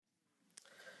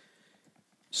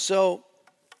So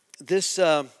this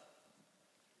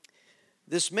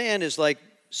this man is like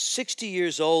 60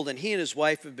 years old, and he and his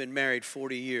wife have been married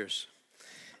 40 years.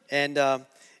 And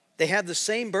they have the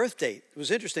same birth date. It was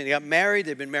interesting. They got married.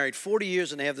 They've been married 40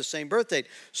 years, and they have the same birth date.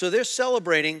 So they're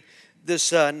celebrating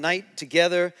this night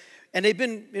together. And they've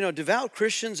been, devout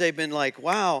Christians. They've been like,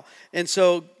 wow. And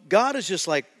so God is just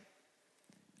like,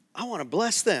 I want to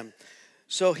bless them.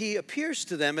 So he appears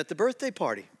to them at the birthday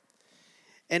party.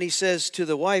 And he says to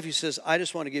the wife, he says, I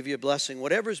just want to give you a blessing.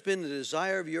 Whatever's been the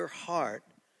desire of your heart,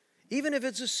 even if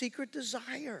it's a secret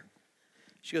desire.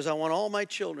 She goes, I want all my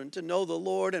children to know the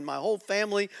Lord and my whole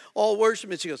family all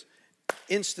worship. And she goes,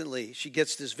 instantly, she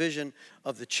gets this vision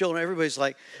of the children. Everybody's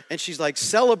like, and she's like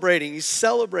celebrating. He's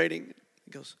celebrating.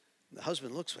 He goes, the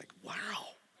husband looks like, wow.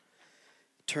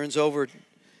 Turns over,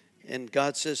 and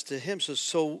God says to him,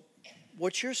 so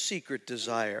what's your secret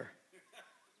desire?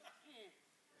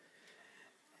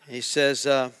 He says,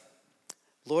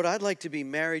 Lord, I'd like to be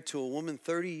married to a woman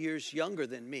 30 years younger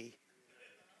than me.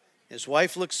 His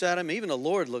wife looks at him. Even the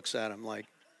Lord looks at him like,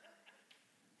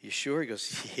 you sure? He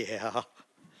goes, yeah.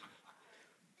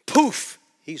 Poof!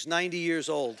 He's 90 years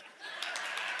old.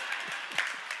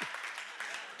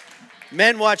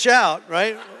 Men, watch out,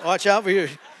 right? Watch out for you.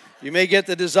 You may get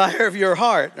the desire of your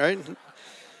heart, right?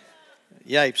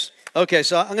 Yipes. Okay,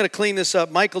 so I'm going to clean this up.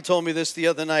 Michael told me this the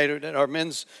other night at our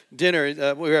men's dinner.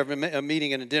 We were having a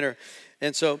meeting and a dinner.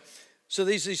 And so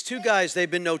these two guys,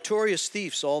 they've been notorious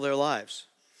thieves all their lives.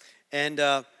 And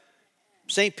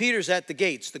St. Peter's at the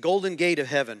gates, the golden gate of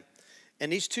heaven.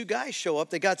 And these two guys show up.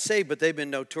 They got saved, but they've been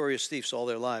notorious thieves all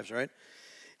their lives, right?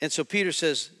 And so Peter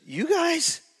says, you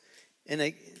guys? And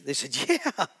they said,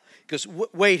 yeah. He goes,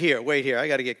 wait here. I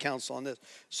got to get counsel on this.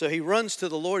 So he runs to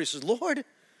the Lord. He says, Lord,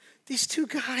 these two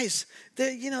guys,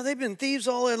 they've been thieves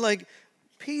all their like,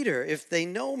 Peter, if they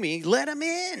know me, let them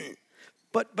in.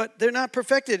 But they're not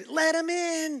perfected. Let them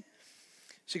in.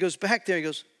 So he goes back there.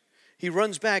 He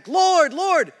runs back.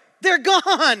 Lord, they're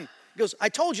gone. He goes, I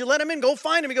told you, let them in. Go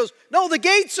find them. He goes, no, the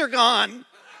gates are gone.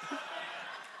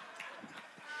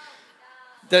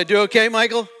 Did I do okay,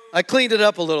 Michael? I cleaned it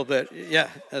up a little bit. Yeah.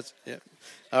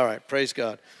 All right. Praise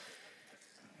God.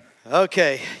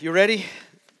 Okay. You ready?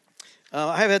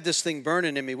 I've had this thing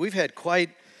burning in me.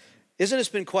 Isn't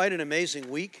it been quite an amazing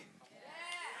week?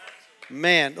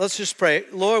 Man, let's just pray.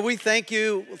 Lord, we thank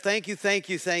you,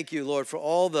 Lord, for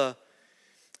all the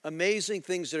amazing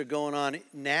things that are going on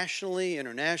nationally,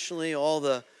 internationally, all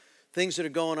the things that are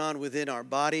going on within our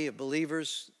body of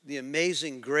believers, the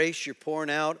amazing grace you're pouring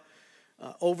out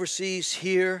overseas,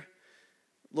 here.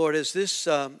 Lord, as this,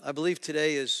 I believe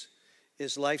today is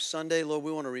Life Sunday, Lord,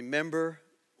 we want to remember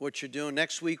what you're doing.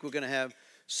 Next week, we're going to have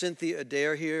Cynthia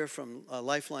Adair here from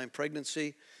Lifeline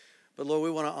Pregnancy. But Lord, we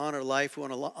want to honor life. We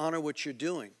want to honor what you're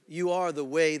doing. You are the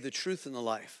way, the truth, and the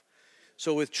life.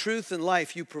 So with truth and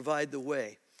life, you provide the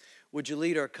way. Would you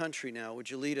lead our country now?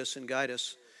 Would you lead us and guide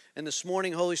us? And this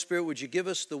morning, Holy Spirit, would you give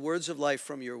us the words of life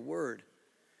from your word,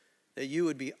 that you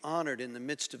would be honored in the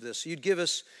midst of this. You'd give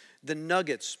us the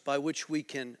nuggets by which we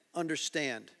can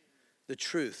understand the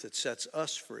truth that sets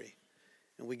us free.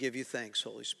 And we give you thanks,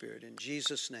 Holy Spirit. In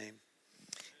Jesus' name,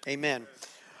 amen.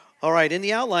 All right, in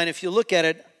the outline, if you look at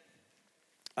it,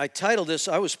 I titled this,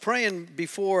 I was praying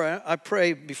before, I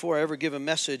pray before I ever give a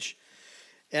message,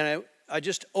 and I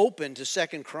just opened to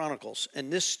 2 Chronicles,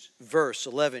 and this verse,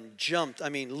 11, jumped. I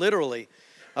mean, literally,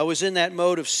 I was in that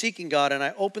mode of seeking God, and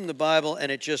I opened the Bible,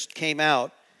 and it just came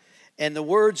out. And the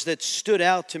words that stood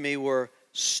out to me were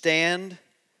stand,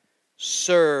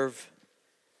 serve,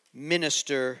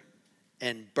 minister,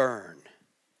 and burn.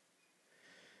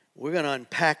 We're going to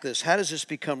unpack this. How does this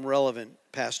become relevant,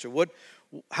 Pastor?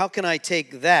 How can I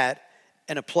take that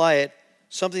and apply it,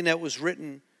 something that was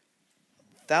written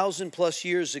 1,000+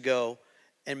 years ago,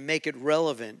 and make it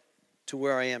relevant to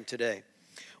where I am today?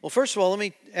 Well, first of all, let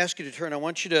me ask you to turn. I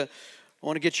want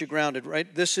to get you grounded,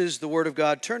 right? This is the Word of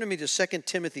God. Turn to me to 2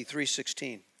 Timothy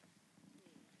 3:16.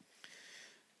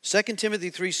 2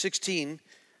 Timothy 3:16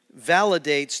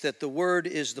 validates that the Word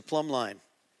is the plumb line.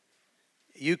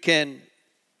 You can,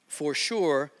 for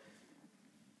sure,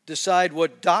 decide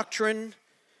what doctrine,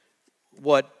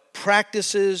 what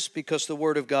practices, because the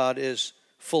Word of God is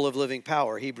full of living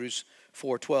power, Hebrews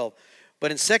 4:12.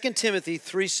 But in 2 Timothy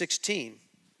 3:16,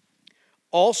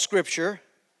 all Scripture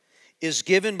is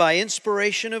given by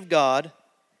inspiration of God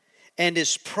and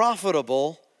is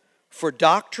profitable for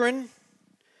doctrine,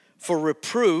 for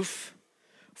reproof,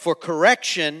 for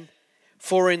correction,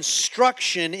 for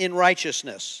instruction in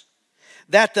righteousness,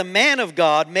 that the man of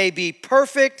God may be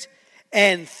perfect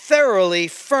and thoroughly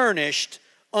furnished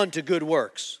unto good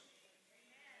works.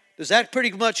 Is that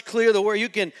pretty much clear the word?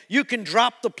 You can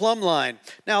drop the plumb line.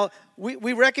 Now,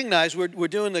 we recognize we're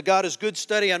doing the God is Good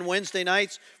study on Wednesday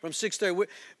nights from 6:30.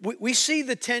 We see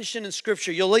the tension in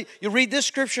Scripture. You read this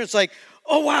Scripture, it's like,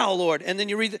 oh, wow, Lord. And then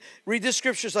you read this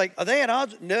Scripture, it's like, are they at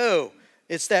odds? No.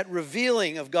 It's that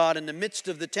revealing of God in the midst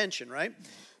of the tension, right?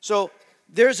 So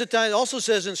there's a time, it also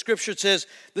says in Scripture, it says,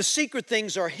 the secret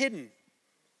things are hidden.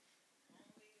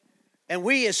 And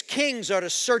we as kings are to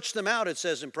search them out, it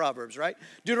says in Proverbs, right?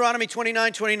 Deuteronomy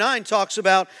 29:29 talks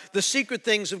about the secret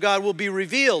things of God will be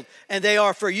revealed, and they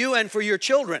are for you and for your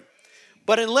children.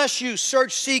 But unless you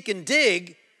search, seek, and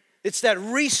dig, it's that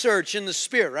research in the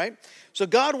Spirit, right? So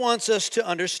God wants us to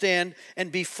understand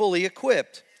and be fully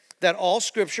equipped, that all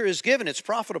Scripture is given. It's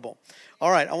profitable.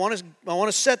 All right, I want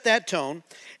to set that tone,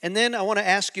 and then I want to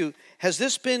ask you, has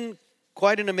this been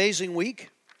quite an amazing week?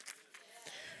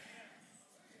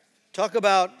 Talk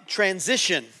about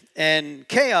transition and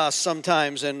chaos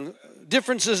sometimes and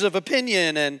differences of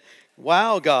opinion and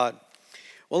wow, God.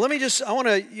 Well,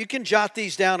 you can jot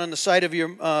these down on the side of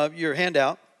your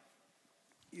handout,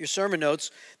 your sermon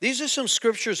notes. These are some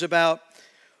scriptures about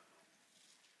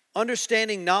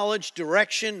understanding knowledge,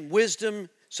 direction, wisdom,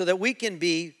 so that we can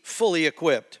be fully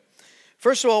equipped.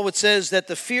 First of all, it says that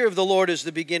the fear of the Lord is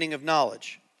the beginning of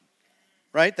knowledge,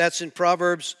 right? That's in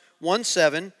Proverbs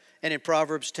 1:7. And in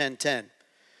Proverbs 10:10.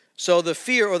 So the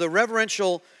fear or the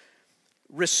reverential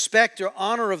respect or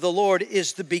honor of the Lord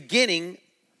is the beginning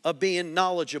of being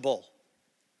knowledgeable.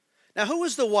 Now, who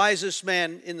was the wisest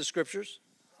man in the Scriptures?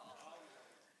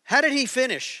 How did he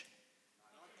finish?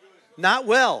 Not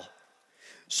well.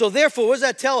 So therefore, what does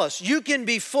that tell us? You can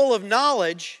be full of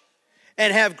knowledge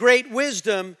and have great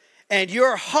wisdom, and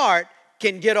your heart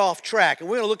can get off track. And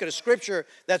we're going to look at a scripture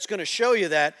that's going to show you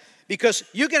that. Because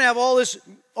you can have all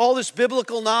this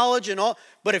biblical knowledge and all,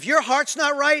 but if your heart's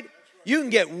not right, you can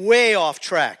get way off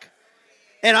track.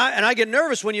 And I get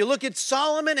nervous when you look at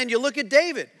Solomon and you look at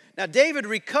David. Now, David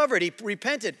recovered, he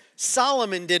repented.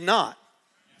 Solomon did not.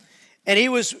 And he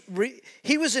was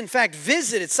in fact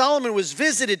visited. Solomon was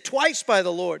visited twice by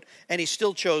the Lord, and he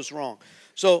still chose wrong.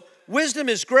 So wisdom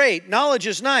is great, knowledge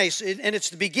is nice, and it's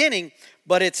the beginning,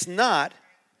 but it's not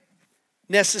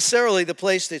necessarily the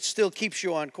place that still keeps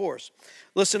you on course.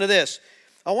 Listen to this.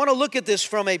 I want to look at this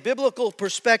from a biblical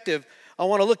perspective. I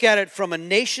want to look at it from a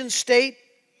nation state.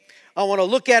 I want to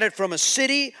look at it from a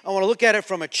city. I want to look at it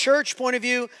from a church point of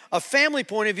view, a family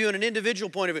point of view, and an individual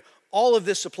point of view. All of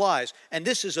this applies. And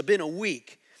this has been a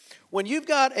week. When you've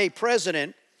got a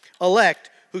president-elect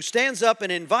who stands up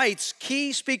and invites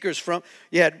key speakers from,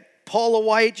 you had Paula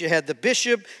White, you had the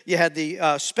bishop, you had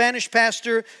the Spanish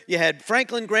pastor, you had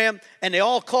Franklin Graham, and they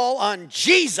all call on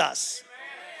Jesus.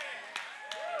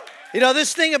 You know,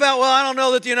 this thing about, well, I don't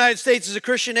know that the United States is a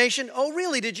Christian nation. Oh,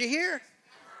 really? Did you hear?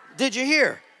 Did you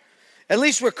hear? At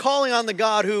least we're calling on the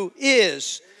God who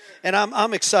is, and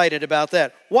I'm excited about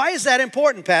that. Why is that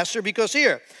important, Pastor? Because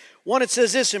here, one, it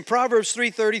says this in Proverbs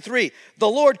 3:33, the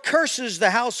Lord curses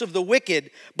the house of the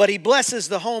wicked, but he blesses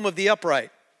the home of the upright.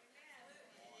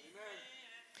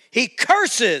 He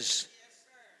curses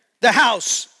the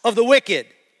house of the wicked,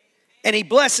 and he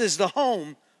blesses the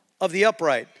home of the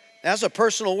upright. That's a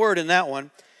personal word in that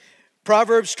one.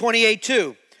 Proverbs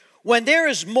 28:2. When there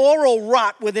is moral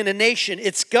rot within a nation,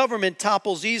 its government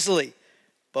topples easily.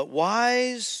 But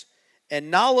wise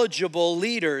and knowledgeable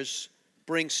leaders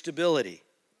bring stability.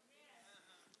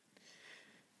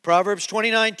 Proverbs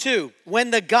 29:2.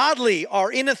 When the godly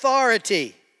are in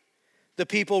authority, the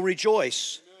people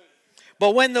rejoice.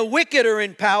 But when the wicked are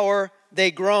in power, they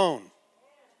groan.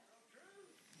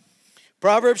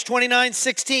 Proverbs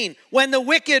 29:16. When the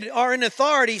wicked are in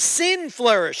authority, sin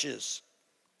flourishes.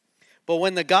 But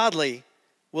when the godly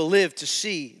will live to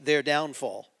see their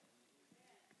downfall.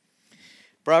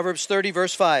 Proverbs 30,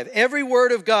 verse 5. Every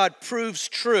word of God proves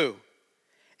true,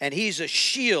 and he's a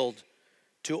shield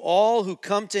to all who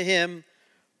come to him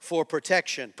for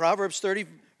protection. Proverbs 30,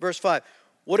 verse 5.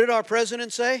 What did our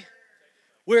president say?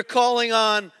 We're calling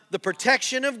on the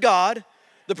protection of God,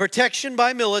 the protection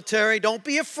by military, don't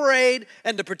be afraid,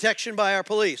 and the protection by our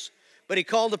police. But he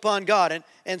called upon God.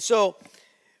 And so,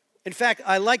 in fact,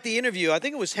 I like the interview. I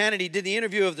think it was Hannity did the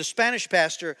interview of the Spanish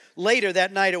pastor later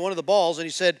that night at one of the balls, and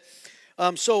he said,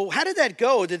 so how did that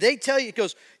go? Did they tell you? He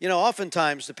goes,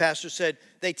 oftentimes the pastor said,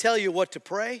 they tell you what to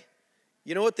pray.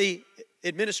 You know what the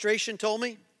administration told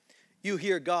me? You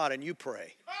hear God and you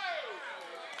pray.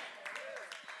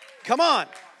 Come on.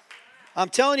 I'm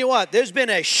telling you what, there's been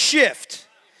a shift.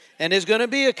 And there's going to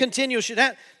be a continual shift.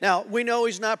 Now, we know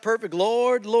he's not perfect.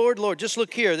 Lord, Lord, Lord. Just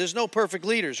look here. There's no perfect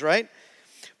leaders, right?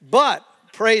 But,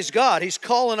 praise God, he's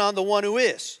calling on the one who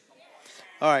is.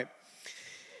 All right.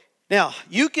 Now,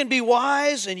 you can be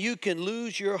wise and you can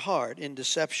lose your heart in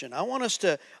deception. I want us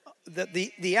to,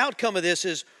 the outcome of this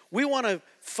is we want to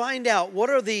find out what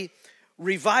are the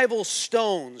revival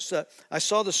stones. I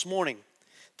saw this morning,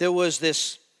 there was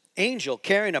this angel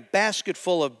carrying a basket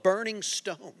full of burning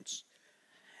stones.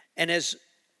 And as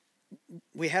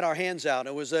we had our hands out,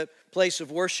 it was a place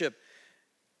of worship.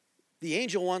 The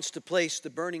angel wants to place the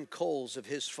burning coals of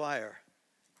his fire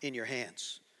in your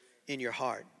hands, in your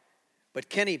heart. But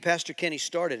Pastor Kenny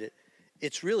started it.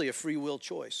 It's really a free will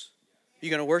choice. You're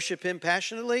going to worship him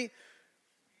passionately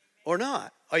or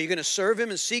not? Are you going to serve him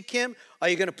and seek him? Are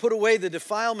you going to put away the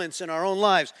defilements in our own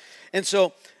lives? And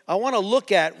so I want to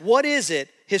look at what is it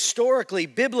historically,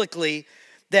 biblically,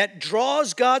 that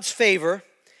draws God's favor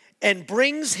and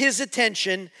brings his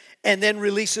attention and then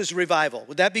releases revival.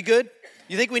 Would that be good?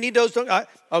 You think we need those?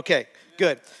 Okay,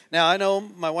 good. Now, I know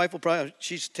my wife will probably,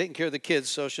 she's taking care of the kids,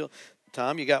 so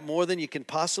Tom, you got more than you can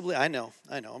possibly, I know.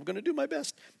 I'm going to do my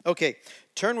best. Okay,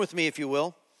 turn with me if you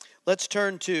will. Let's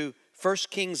turn to 1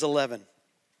 Kings 11.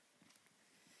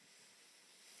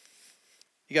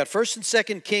 You got 1 and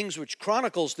 2 Kings, which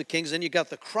chronicles the kings, and you got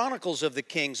the Chronicles of the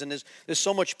Kings, and there's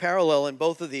so much parallel in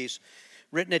both of these,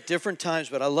 written at different times,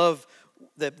 but I love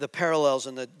the parallels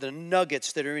and the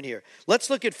nuggets that are in here. Let's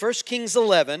look at 1 Kings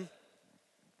 11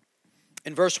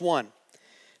 and verse 1.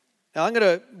 Now, I'm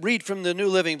going to read from the New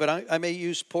Living, but I may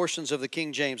use portions of the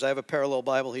King James. I have a parallel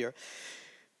Bible here.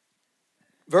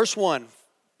 Verse 1,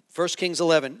 1 Kings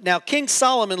 11. Now, King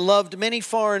Solomon loved many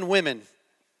foreign women.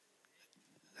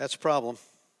 That's a problem.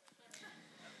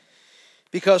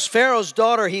 Because Pharaoh's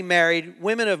daughter he married,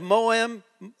 women of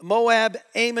Moab,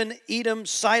 Ammon, Edom,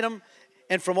 Sidon,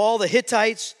 and from all the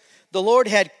Hittites. The Lord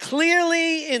had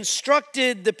clearly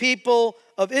instructed the people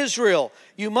of Israel,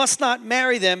 you must not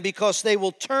marry them because they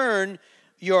will turn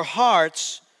your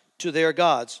hearts to their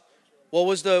gods. What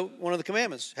was one of the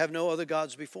commandments? Have no other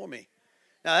gods before me.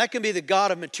 Now that can be the god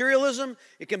of materialism,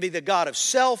 it can be the god of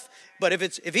self, but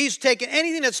if he's taken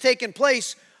anything that's taken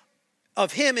place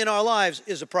of him in our lives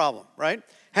is a problem, right?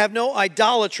 Have no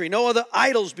idolatry, no other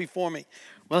idols before me.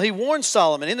 Well, he warned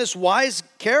Solomon in this wise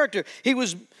character. He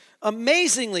was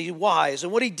amazingly wise in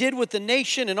what he did with the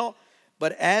nation and all.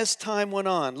 But as time went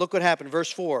on, look what happened,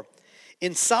 verse 4.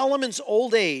 In Solomon's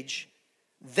old age,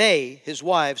 they, his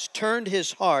wives, turned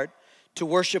his heart to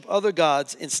worship other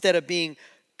gods instead of being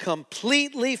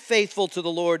completely faithful to the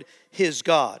Lord, his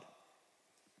God.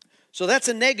 So that's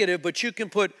a negative, but you can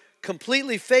put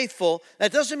completely faithful.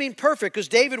 That doesn't mean perfect, because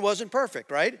David wasn't perfect,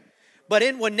 right? But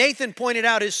when Nathan pointed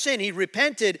out his sin, he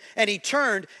repented and he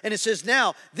turned, and it says,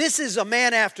 now, this is a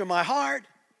man after my heart.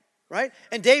 Right?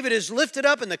 And David is lifted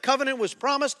up and the covenant was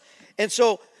promised. And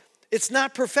so it's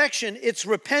not perfection, it's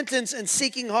repentance and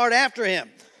seeking hard after him.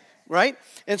 Right?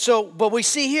 And so, but we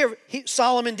see here,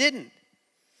 Solomon didn't.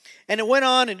 And it went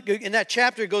on, and in that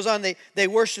chapter it goes on, they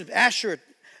worshiped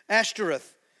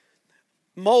Ashtoreth,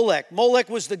 Molech. Molech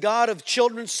was the god of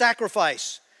children's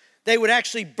sacrifice. They would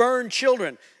actually burn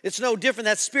children. It's no different.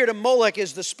 That spirit of Molech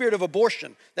is the spirit of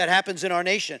abortion that happens in our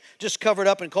nation, just covered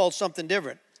up and called something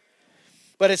different.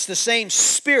 But it's the same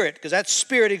spirit, because that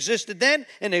spirit existed then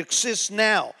and it exists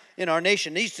now in our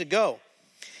nation. It needs to go.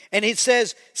 And it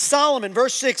says, Solomon,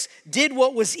 verse 6, did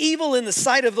what was evil in the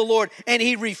sight of the Lord, and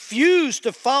he refused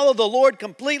to follow the Lord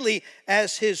completely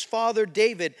as his father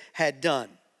David had done.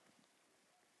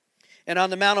 And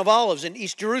on the Mount of Olives in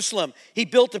East Jerusalem, he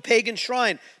built a pagan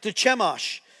shrine to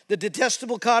Chemosh, the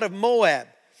detestable god of Moab,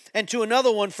 and to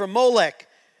another one for Molech,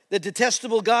 the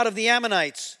detestable god of the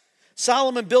Ammonites.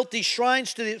 Solomon built these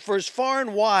shrines for his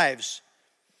foreign wives,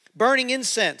 burning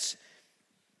incense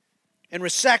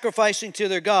and sacrificing to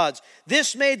their gods.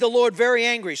 This made the Lord very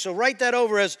angry. So write that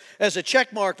over as a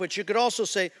check mark, but you could also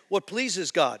say what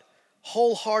pleases God.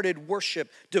 Wholehearted worship,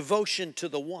 devotion to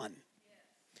the one.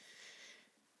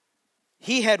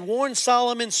 He had warned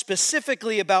Solomon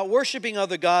specifically about worshiping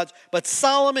other gods, but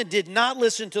Solomon did not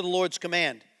listen to the Lord's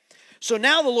command. So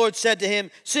now the Lord said to him,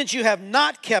 since you have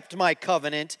not kept my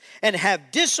covenant and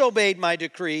have disobeyed my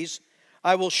decrees,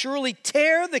 I will surely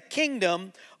tear the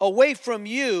kingdom away from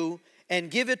you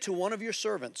and give it to one of your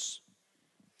servants.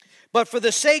 But for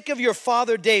the sake of your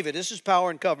father David, this is power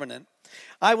and covenant,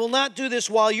 I will not do this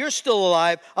while you're still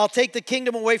alive. I'll take the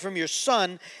kingdom away from your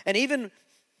son, and even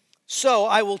so,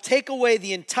 I will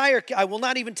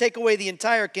not even take away the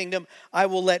entire kingdom. I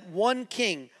will let one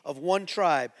king of one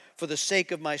tribe for the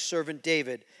sake of my servant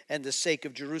David and the sake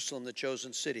of Jerusalem, the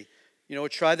chosen city. You know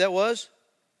what tribe that was?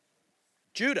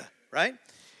 Judah, right?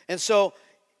 And so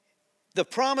the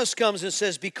promise comes and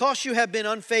says, because you have been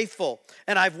unfaithful,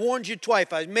 and I've warned you twice,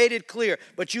 I've made it clear,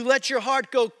 but you let your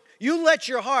heart go, You let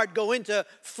your heart go into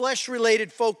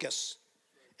flesh-related focus.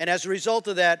 And as a result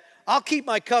of that, I'll keep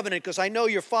my covenant because I know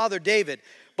your father David.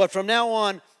 But from now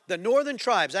on, the northern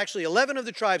tribes, actually 11 of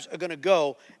the tribes are going to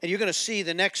go, and you're going to see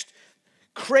the next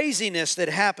craziness that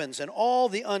happens and all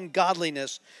the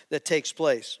ungodliness that takes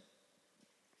place.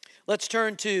 Let's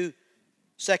turn to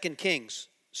 2 Kings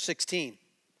 16.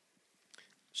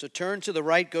 So turn to the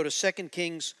right, go to 2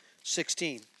 Kings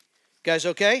 16. Guys,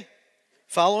 okay?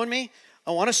 Following me?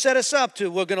 I want to set us up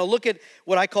we're going to look at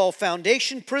what I call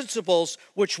foundation principles,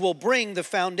 which will bring the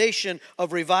foundation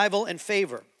of revival and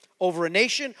favor over a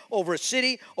nation, over a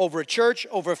city, over a church,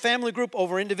 over a family group,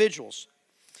 over individuals.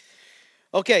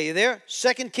 Okay, you there?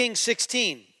 2 Kings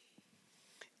 16.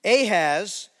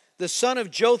 Ahaz, the son of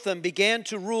Jotham, began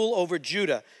to rule over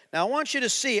Judah. Now I want you to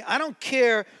see, I don't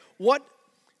care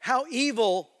how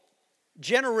evil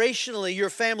generationally your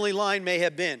family line may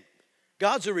have been.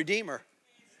 God's a redeemer.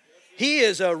 He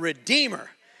is a redeemer,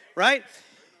 right?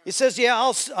 He says,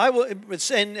 I will,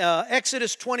 it's in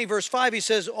Exodus 20, verse 5, he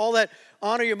says, all that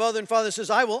honor your mother and father. It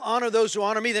says, I will honor those who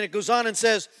honor me. Then it goes on and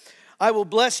says, I will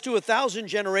bless to 1,000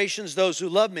 generations those who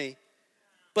love me,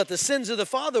 but the sins of the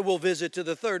father will visit to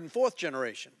the third and fourth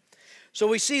generation. So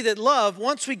we see that love,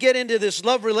 once we get into this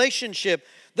love relationship,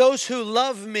 those who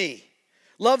love me,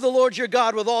 love the Lord your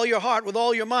God with all your heart, with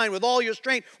all your mind, with all your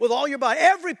strength, with all your body,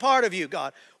 every part of you,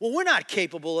 God. Well, we're not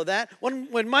capable of that. When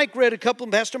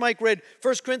Pastor Mike read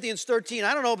 1 Corinthians 13,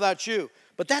 I don't know about you,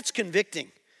 but that's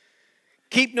convicting.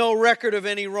 Keep no record of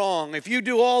any wrong. If you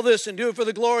do all this and do it for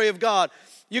the glory of God,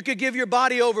 you could give your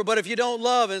body over, but if you don't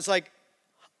love, and it's like,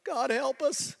 God, help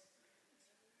us.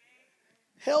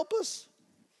 Help us.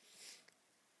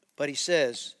 But he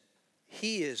says,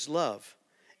 he is love.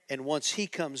 And once he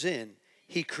comes in,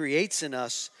 he creates in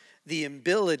us the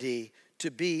ability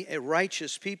to be a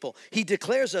righteous people. He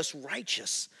declares us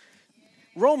righteous.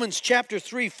 Romans chapter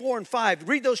 3, 4, and 5.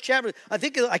 Read those chapters. I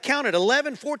think I counted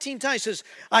 11, 14 times. It says,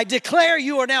 I declare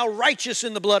you are now righteous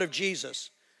in the blood of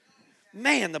Jesus.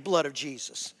 Man, the blood of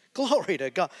Jesus. Glory to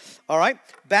God. All right,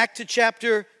 back to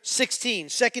chapter 16,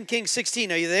 2 Kings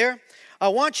 16. Are you there? I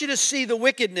want you to see the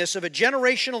wickedness of a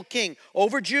generational king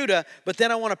over Judah, but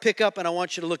then I want to pick up and I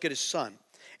want you to look at his son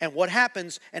and what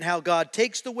happens and how God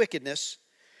takes the wickedness,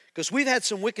 because we've had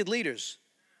some wicked leaders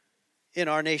in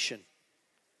our nation.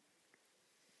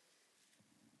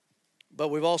 But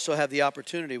we've also had the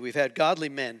opportunity. We've had godly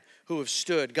men who have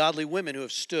stood, godly women who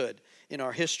have stood in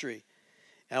our history.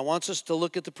 And I want us to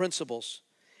look at the principles.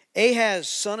 Ahaz,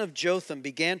 son of Jotham,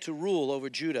 began to rule over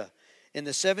Judah in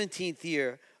the 17th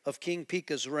year of King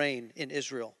Pekah's reign in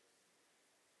Israel.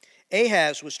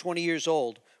 Ahaz was 20 years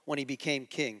old when he became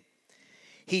king.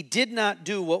 He did not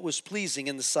do what was pleasing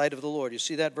in the sight of the Lord. You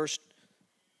see that verse?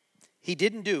 He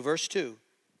didn't do, verse 2.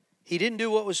 He didn't do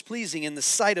what was pleasing in the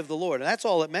sight of the Lord. And that's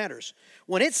all that matters.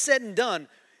 When it's said and done,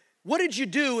 what did you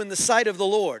do in the sight of the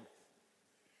Lord?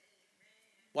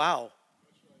 Wow.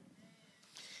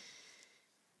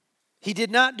 He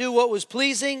did not do what was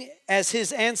pleasing as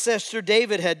his ancestor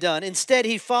David had done. Instead,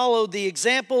 he followed the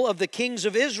example of the kings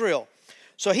of Israel.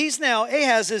 So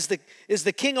Ahaz is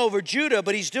the king over Judah,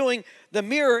 but he's doing the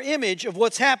mirror image of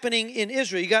what's happening in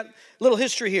Israel. You got a little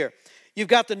history here. You've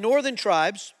got the northern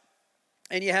tribes,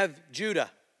 and you have Judah,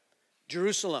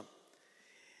 Jerusalem.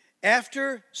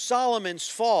 After Solomon's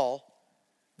fall,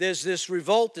 there's this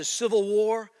revolt, this civil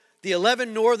war. The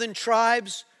 11 northern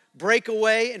tribes break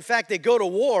away. In fact, they go to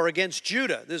war against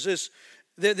Judah. There's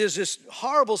this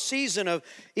horrible season of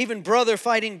even brother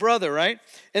fighting brother, right?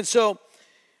 And so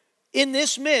in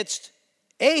this midst,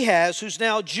 Ahaz, who's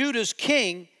now Judah's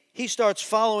king, he starts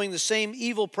following the same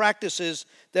evil practices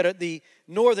that the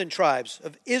northern tribes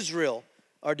of Israel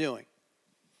are doing.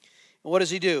 And what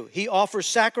does he do? He offers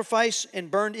sacrifice and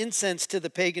burned incense to the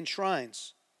pagan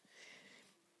shrines.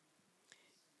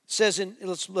 It says,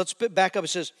 let's back up, it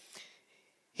says,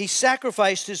 he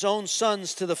sacrificed his own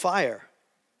sons to the fire.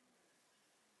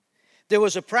 There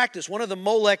was a practice, one of the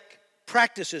Molech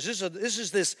practices. This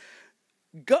is this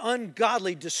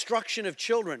ungodly destruction of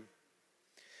children.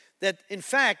 That, in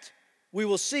fact, we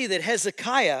will see that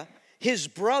Hezekiah, his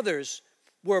brothers,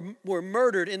 were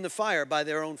murdered in the fire by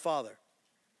their own father.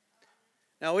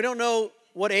 Now, we don't know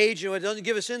what age, and it doesn't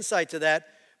give us insight to that,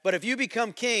 but if you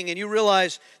become king and you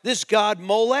realize this god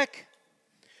Molech,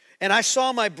 and I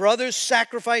saw my brothers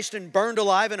sacrificed and burned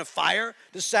alive in a fire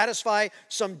to satisfy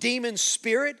some demon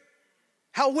spirit,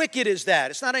 how wicked is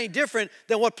that? It's not any different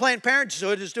than what Planned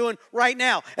Parenthood is doing right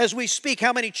now. As we speak,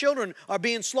 how many children are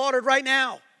being slaughtered right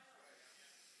now?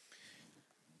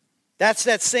 That's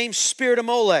that same spirit of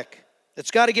Molech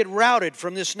that's got to get routed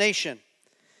from this nation.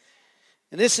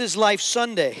 And this is Life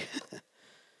Sunday.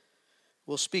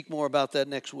 We'll speak more about that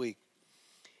next week.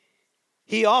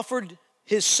 He offered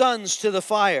his sons to the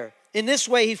fire. In this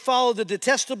way, he followed the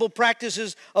detestable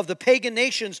practices of the pagan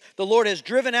nations the Lord has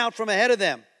driven out from ahead of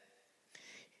them.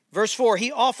 Verse 4, he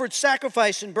offered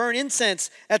sacrifice and burned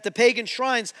incense at the pagan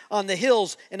shrines on the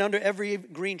hills and under every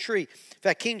green tree. In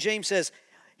fact, King James says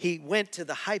he went to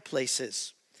the high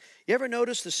places. You ever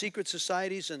notice the secret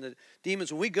societies and the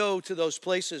demons? When we go to those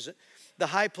places, the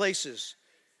high places,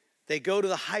 they go to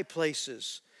the high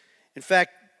places. In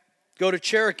fact, go to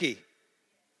Cherokee.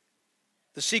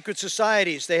 The secret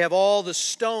societies, they have all the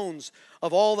stones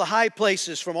of all the high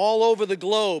places from all over the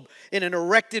globe in an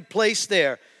erected place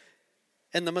there.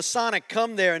 And the Masonic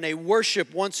come there and they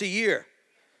worship once a year.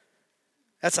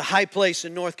 That's a high place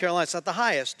in North Carolina. It's not the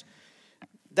highest.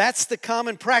 That's the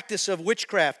common practice of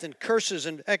witchcraft and curses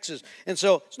and hexes. And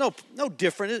so it's no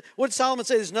different. What did Solomon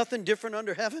say? There's nothing different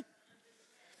under heaven.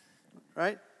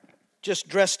 Right? Just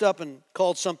dressed up and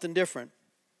called something different.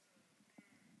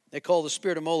 They call the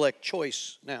spirit of Molech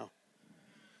choice now.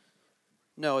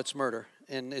 No, it's murder.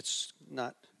 And it's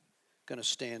not going to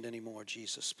stand anymore,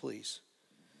 Jesus, please.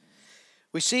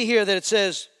 We see here that it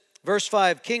says, verse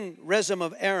 5, King Rezin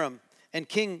of Aram and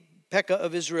King Pekah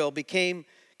of Israel came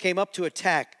up to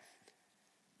attack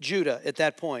Judah at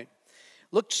that point.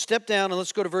 Step down and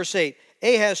let's go to verse 8.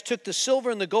 Ahaz took the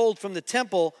silver and the gold from the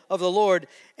temple of the Lord,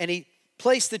 and he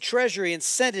placed the treasury and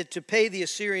sent it to pay the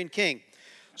Assyrian king.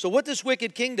 So what this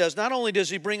wicked king does, not only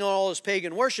does he bring all his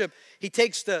pagan worship, he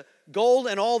takes the gold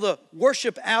and all the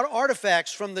worship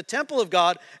artifacts from the temple of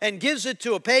God and gives it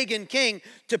to a pagan king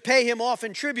to pay him off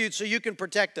in tribute so you can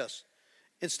protect us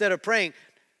instead of praying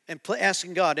and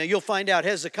asking God. Now you'll find out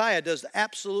Hezekiah does the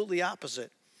absolutely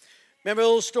opposite. Remember the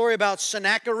little story about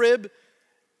Sennacherib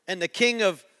and the king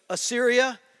of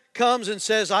Assyria comes and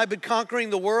says, I've been conquering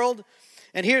the world.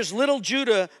 And here's little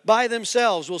Judah by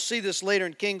themselves. We'll see this later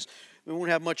in Kings. We won't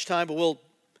have much time, but we'll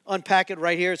unpack it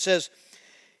right here. It says,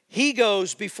 he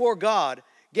goes before God,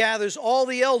 gathers all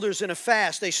the elders in a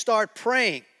fast. They start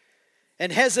praying.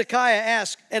 And Hezekiah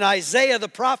asks, and Isaiah the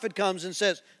prophet comes and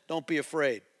says, don't be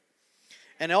afraid.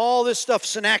 And all this stuff,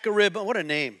 Sennacherib, what a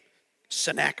name,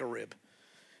 Sennacherib.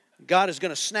 God is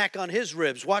going to snack on his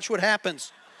ribs. Watch what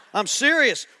happens. I'm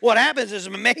serious. What happens is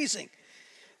amazing.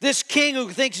 This king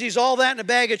who thinks he's all that in a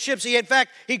bag of chips, in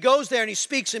fact, he goes there and he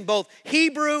speaks in both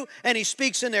Hebrew and he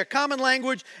speaks in their common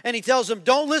language, and he tells them,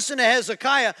 don't listen to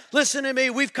Hezekiah, listen to me,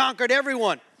 we've conquered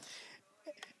everyone.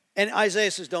 And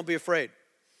Isaiah says, don't be afraid.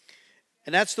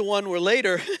 And that's the one where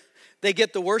later they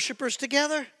get the worshipers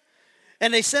together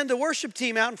and they send the worship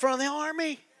team out in front of the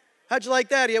army. How'd you like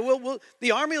that? Yeah,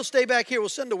 the army will stay back here. We'll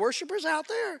send the worshipers out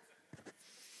there.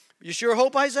 You sure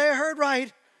hope Isaiah heard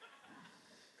right.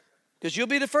 Because you'll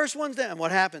be the first ones there. And what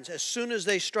happens? As soon as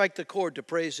they strike the chord to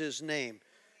praise his name,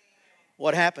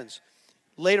 what happens?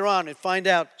 Later on, we find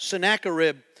out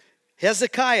Sennacherib,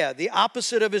 Hezekiah, the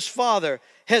opposite of his father,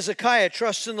 Hezekiah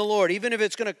trusts in the Lord. Even if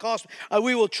it's going to cost,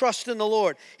 we will trust in the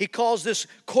Lord. He calls this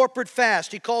corporate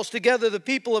fast. He calls together the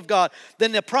people of God.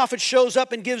 Then the prophet shows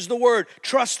up and gives the word,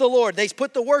 trust the Lord. They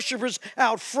put the worshipers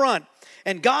out front.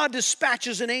 And God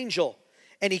dispatches an angel.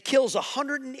 And he kills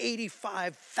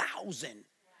 185,000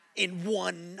 in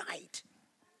one night.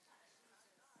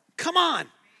 Come on.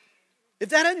 If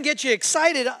that doesn't get you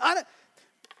excited,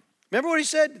 remember what he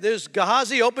said? There's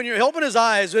Gehazi, open his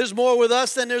eyes. There's more with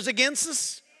us than there's against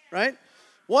us, right?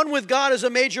 One with God is a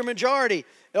major majority.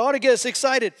 It ought to get us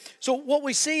excited. So what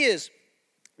we see is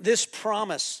this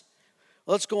promise.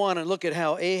 Let's go on and look at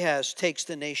how Ahaz takes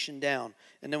the nation down,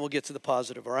 and then we'll get to the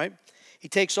positive, all right? He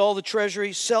takes all the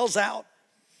treasury, sells out.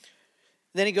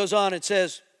 Then he goes on and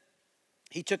says,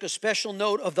 he took a special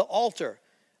note of the altar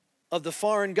of the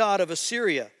foreign god of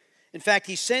Assyria. In fact,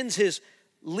 he sends his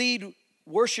lead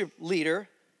worship leader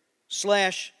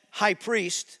 / high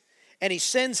priest, and he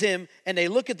sends him, and they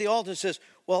look at the altar and says,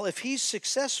 well, if he's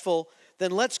successful,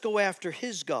 then let's go after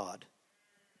his God.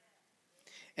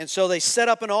 And so they set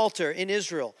up an altar in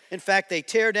Israel. In fact, they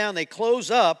tear down, they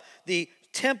close up the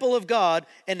temple of God,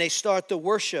 and they start the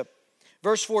worship.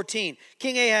 Verse 14,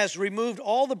 King Ahaz removed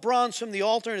all the bronze from the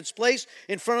altar in its place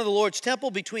in front of the Lord's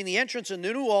temple between the entrance and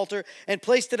the new altar, and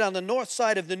placed it on the north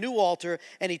side of the new altar.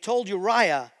 And he told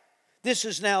Uriah, this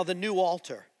is now the new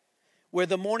altar where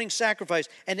the morning sacrifice,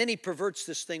 and then he perverts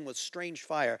this thing with strange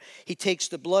fire. He takes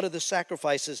the blood of the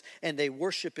sacrifices and they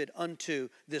worship it unto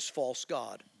this false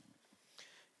god.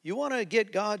 You want to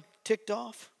get God ticked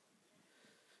off?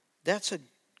 That's a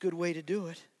good way to do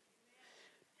it.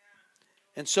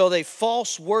 And so they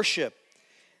false worship.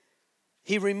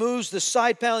 He removes the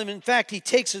side panel. In fact, he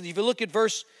takes it. If you look at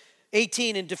verse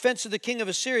 18, in defense of the king of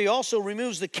Assyria, he also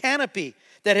removes the canopy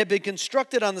that had been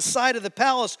constructed on the side of the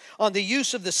palace on the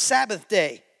use of the Sabbath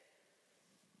day.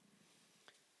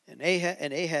 And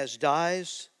Ahaz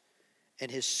dies, and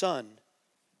his son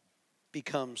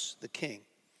becomes the king.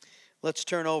 Let's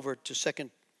turn over to 2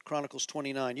 Chronicles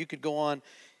 29. You could go on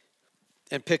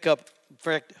and pick up, in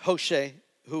fact, Hoshea,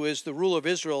 who is the ruler of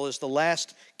Israel, is the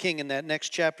last king in that next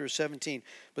chapter, 17.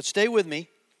 But stay with me.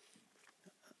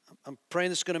 I'm praying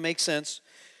this is going to make sense.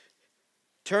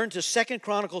 Turn to 2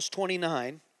 Chronicles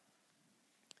 29.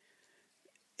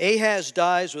 Ahaz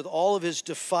dies with all of his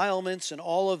defilements and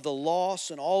all of the loss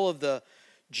and all of the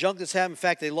junk that's happened. In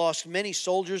fact, they lost many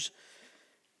soldiers.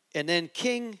 And then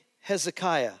King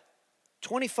Hezekiah,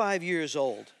 25 years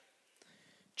old.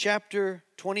 Chapter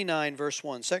 29, verse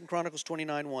 1. 2 Chronicles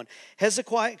 29, 1.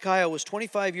 Hezekiah was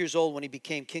 25 years old when he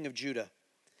became king of Judah.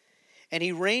 And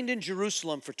he reigned in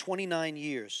Jerusalem for 29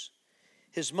 years.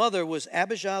 His mother was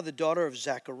Abijah, the daughter of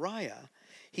Zechariah.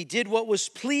 He did what was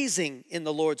pleasing in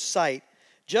the Lord's sight,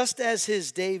 just as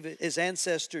his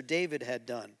ancestor David had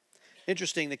done.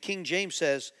 Interesting, the King James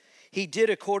says, he did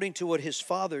according to what his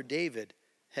father David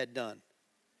had done.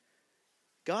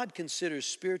 God considers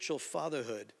spiritual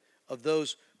fatherhood of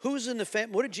those. Who's in the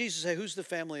family? What did Jesus say? Who's the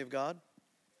family of God?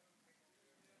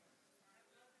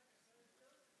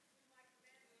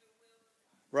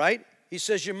 Right? He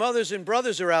says your mothers and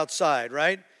brothers are outside,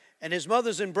 right? And his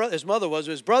brothers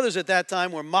at that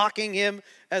time were mocking him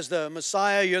as the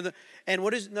Messiah.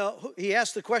 He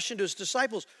asked the question to his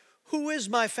disciples, who is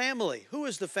my family? Who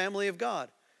is the family of God?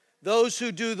 Those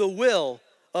who do the will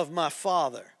of my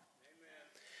Father.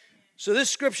 Amen. So this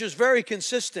scripture is very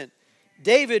consistent.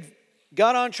 David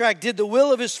got on track, did the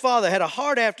will of his father, had a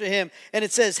heart after him. And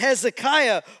it says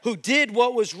Hezekiah, who did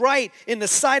what was right in the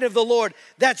sight of the Lord.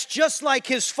 That's just like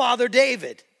his father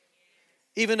David,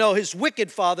 even though his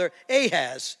wicked father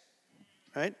Ahaz,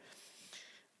 right?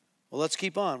 Well, let's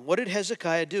keep on. What did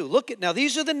Hezekiah do? Now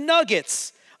these are the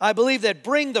nuggets, I believe, that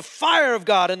bring the fire of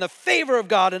God and the favor of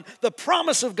God and the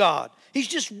promise of God. He's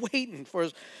just waiting for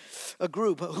a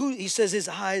group. He says his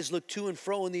eyes look to and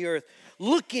fro in the earth,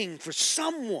 looking for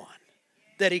someone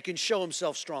that he can show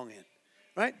himself strong in,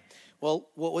 right? Well,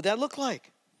 what would that look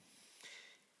like?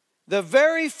 The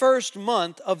very first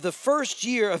month of the first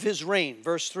year of his reign,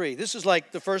 verse 3. This is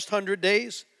like the first 100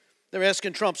 days. They're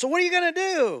asking Trump, so what are you going to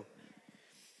do?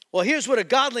 Well, here's what a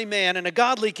godly man and a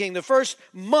godly king, the first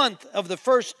month of the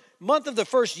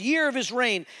first year of his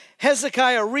reign,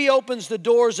 Hezekiah reopens the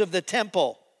doors of the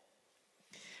temple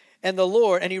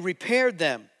and he repaired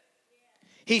them.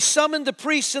 He summoned the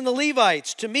priests and the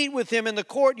Levites to meet with him in the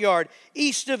courtyard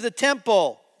east of the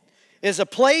temple. There's a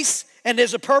place and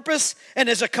there's a purpose and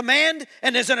there's a command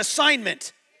and there's an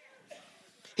assignment.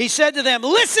 He said to them,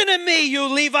 listen to me,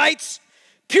 you Levites.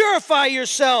 Purify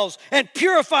yourselves and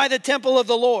purify the temple of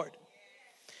the Lord,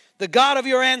 the God of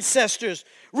your ancestors.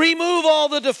 Remove all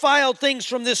the defiled things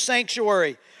from this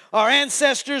sanctuary. Our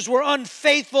ancestors were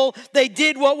unfaithful. They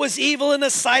did what was evil in the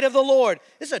sight of the Lord.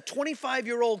 This is a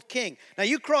 25-year-old king. Now,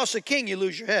 you cross a king, you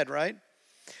lose your head, right?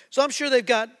 So I'm sure he's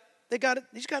got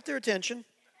their attention.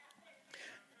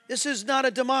 This is not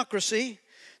a democracy.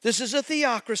 This is a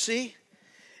theocracy.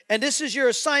 And this is your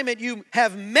assignment. You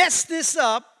have messed this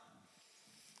up.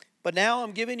 But now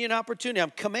I'm giving you an opportunity.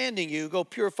 I'm commanding you, go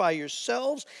purify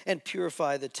yourselves and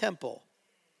purify the temple.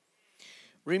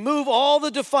 Remove all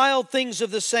the defiled things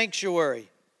of the sanctuary.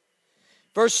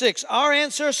 Verse 6, our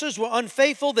ancestors were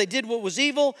unfaithful. They did what was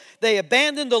evil. They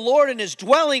abandoned the Lord in his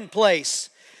dwelling place.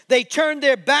 They turned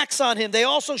their backs on him. They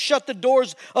also shut the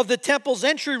doors of the temple's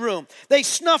entry room. They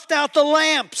snuffed out the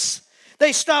lamps.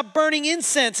 They stopped burning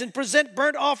incense and present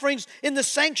burnt offerings in the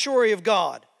sanctuary of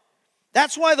God.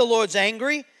 That's why the Lord's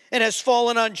angry and has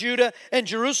fallen on Judah and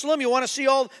Jerusalem. You want to see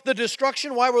all the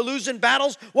destruction, why we're losing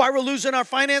battles, why we're losing our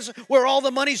finances, where all the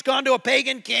money's gone to a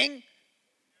pagan king?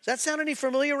 Does that sound any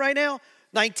familiar right now?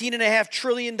 $19.5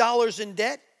 trillion in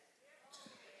debt.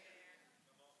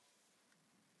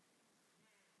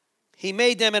 He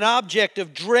made them an object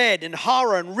of dread and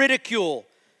horror and ridicule,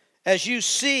 as you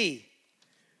see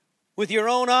with your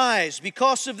own eyes.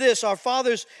 Because of this, our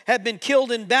fathers have been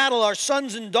killed in battle. Our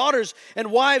sons and daughters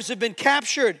and wives have been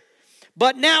captured.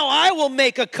 But now I will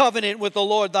make a covenant with the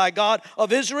Lord thy God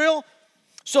of Israel,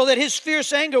 so that his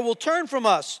fierce anger will turn from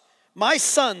us. My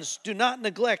sons, do not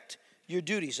neglect your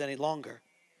duties any longer.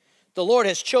 The Lord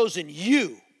has chosen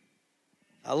you.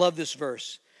 I love this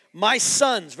verse. My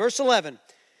sons, verse 11,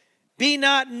 be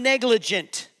not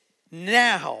negligent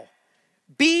now.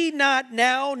 Be not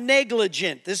now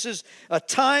negligent. This is a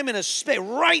time and a space.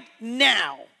 Right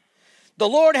now, the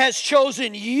Lord has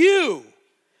chosen you.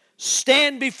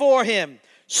 Stand before him.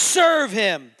 Serve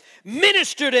him.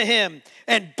 minister to him,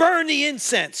 and burn the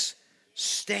incense.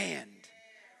 Stand.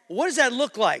 What does that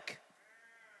look like?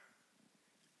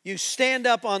 You stand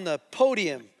up on the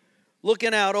podium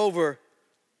looking out over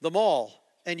the mall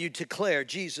and you declare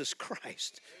Jesus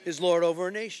Christ is Lord over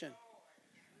a nation.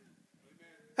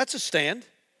 That's a stand.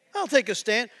 I'll take a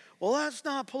stand. Well, that's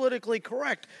not politically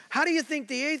correct. How do you think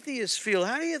the atheists feel?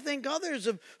 How do you think others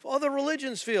of other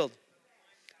religions feel?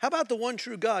 How about the one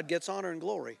true God gets honor and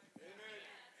glory?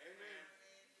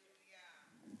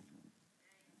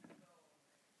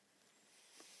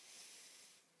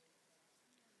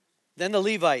 Then the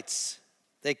Levites,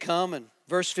 they come, and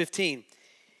verse 15,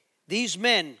 these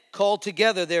men called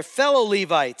together their fellow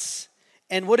Levites,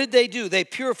 and what did they do? They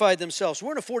purified themselves.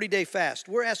 We're in a 40-day fast.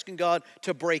 We're asking God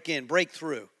to break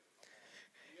through.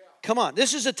 Come on,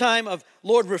 this is a time of,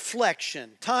 Lord,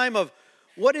 reflection, time of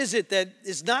what is it that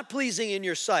is not pleasing in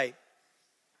your sight?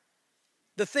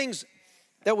 The things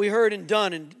that we heard and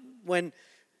done, and when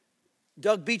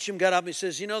Doug Beecham got up and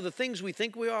says, the things we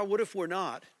think we are, what if we're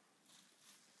not?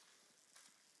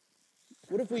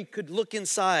 What if we could look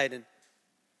inside and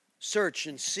search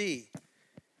and see?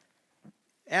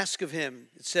 Ask of him.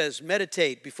 It says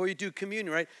meditate before you do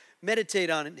communion, right? Meditate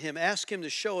on him. Ask him to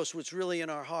show us what's really in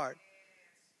our heart.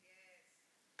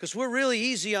 Because we're really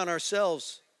easy on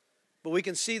ourselves, but we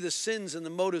can see the sins and the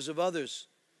motives of others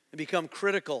and become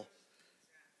critical.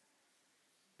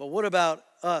 But what about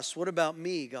us? What about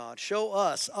me, God? Show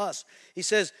us. He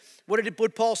says, what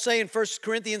did Paul say in 1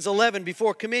 Corinthians 11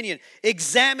 before communion?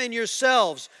 Examine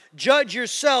yourselves, judge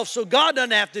yourselves, so God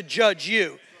doesn't have to judge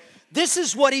you. This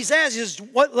is what he's asking,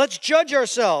 let's judge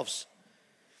ourselves.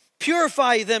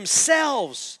 Purify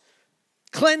themselves.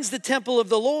 Cleanse the temple of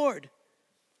the Lord.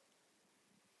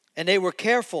 And they were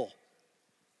careful,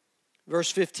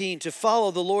 verse 15, to follow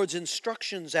the Lord's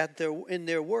instructions in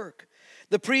their work.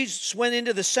 The priests went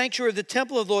into the sanctuary of the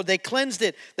temple of the Lord. They cleansed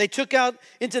it. They took out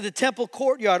into the temple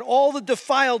courtyard all the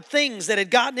defiled things that had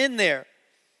gotten in there.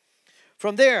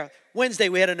 From there, Wednesday,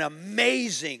 we had an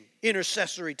amazing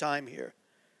intercessory time here.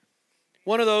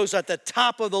 One of those at the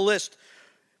top of the list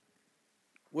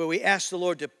where we asked the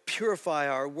Lord to purify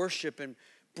our worship and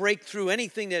break through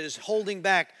anything that is holding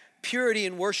back purity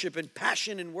in worship and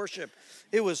passion in worship.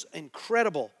 It was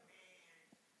incredible.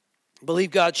 I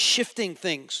believe God's shifting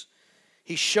things.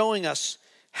 He's showing us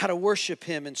how to worship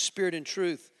him in spirit and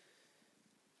truth.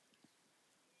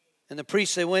 And the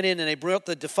priests, they went in and they brought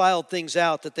the defiled things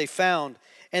out that they found,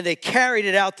 and they carried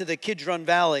it out to the Kidron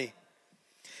Valley.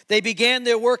 They began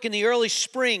their work in the early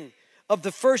spring of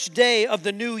the first day of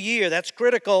the new year. That's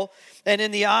critical. And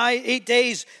in the 8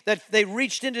 days that they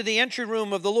reached into the entry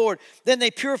room of the Lord, then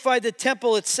they purified the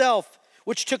temple itself,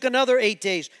 which took another 8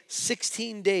 days.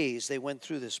 16 days they went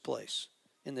through this place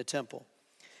in the temple.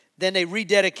 Then they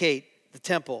rededicate the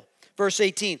temple. Verse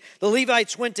 18, the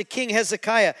Levites went to King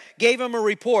Hezekiah, gave him a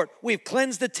report. We've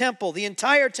cleansed the temple, the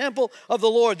entire temple of the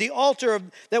Lord, the altar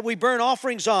that we burn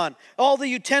offerings on, all the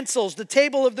utensils, the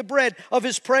table of the bread of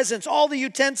his presence, all the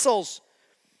utensils.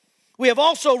 We have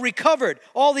also recovered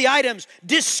all the items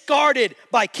discarded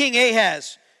by King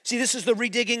Ahaz. See, this is the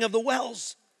redigging of the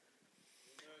wells.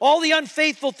 All the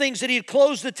unfaithful things that he had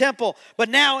closed the temple, but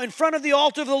now in front of the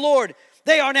altar of the Lord,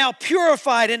 they are now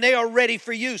purified and they are ready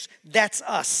for use. That's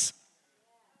us.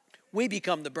 We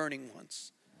become the burning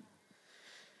ones.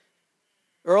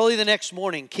 Early the next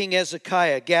morning, King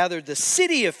Hezekiah gathered the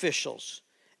city officials,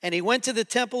 and he went to the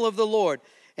temple of the Lord,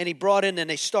 and he brought in, and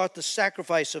they start the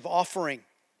sacrifice of offering.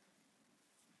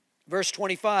 Verse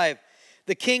 25,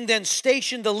 the king then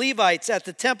stationed the Levites at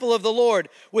the temple of the Lord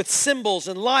with cymbals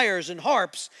and lyres and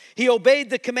harps. He obeyed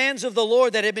the commands of the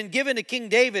Lord that had been given to King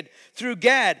David through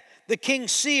Gad, the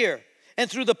king's seer, and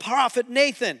through the prophet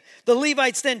Nathan. The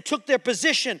Levites then took their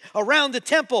position around the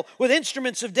temple with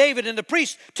instruments of David, and the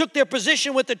priests took their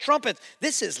position with the trumpets.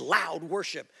 This is loud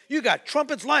worship. You got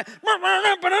trumpets lying,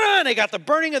 and they got the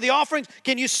burning of the offerings.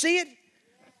 Can you see it?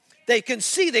 They can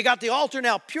see they got the altar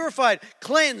now purified,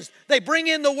 cleansed. They bring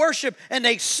in the worship, and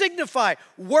they signify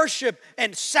worship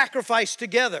and sacrifice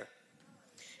together.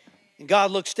 And God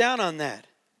looks down on that.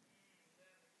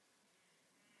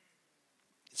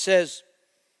 It says,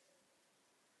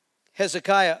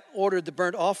 Hezekiah ordered the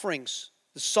burnt offerings,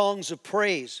 the songs of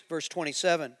praise, verse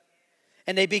 27.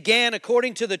 And they began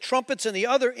according to the trumpets and the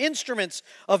other instruments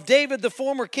of David, the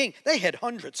former king. They had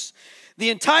hundreds. The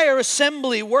entire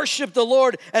assembly worshiped the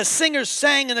Lord as singers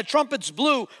sang and the trumpets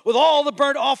blew, with all the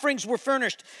burnt offerings were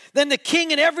furnished. Then the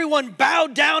king and everyone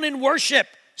bowed down in worship.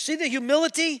 See the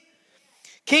humility?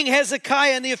 King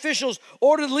Hezekiah and the officials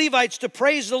ordered Levites to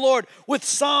praise the Lord with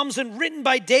psalms and written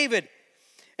by David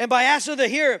and by Asaph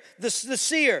the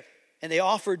seer, And they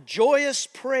offered joyous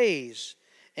praise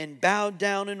and bowed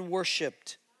down and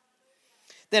worshiped.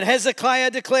 Then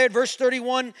Hezekiah declared, verse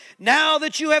 31, now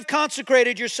that you have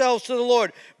consecrated yourselves to the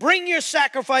Lord, bring your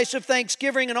sacrifice of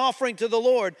thanksgiving and offering to the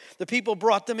Lord. The people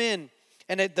brought them in.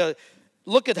 And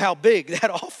look at how big that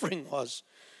offering was.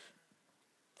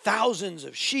 Thousands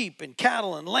of sheep and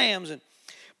cattle and lambs.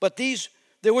 But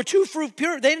there were too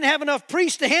pure. They didn't have enough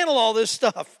priests to handle all this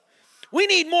stuff. We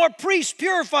need more priests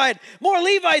purified, more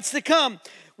Levites to come.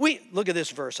 Look at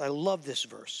this verse. I love this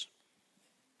verse.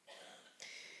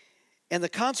 And the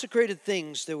consecrated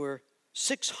things, there were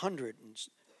 600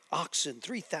 oxen,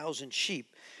 3,000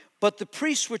 sheep. But the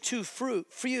priests were too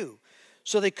few,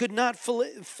 so they could not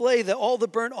flay all the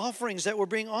burnt offerings that were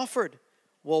being offered.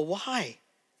 Well, why?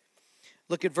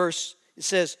 Look at verse, it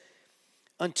says,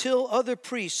 until other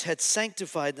priests had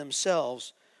sanctified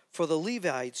themselves, for the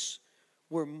Levites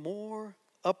were more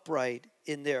upright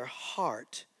in their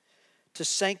heart to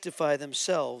sanctify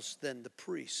themselves than the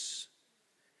priests.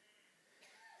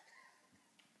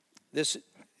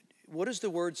 What does the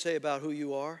word say about who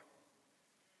you are?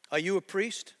 Are you a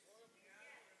priest?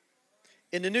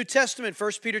 In the New Testament,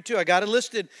 1 Peter 2, I got it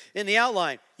listed in the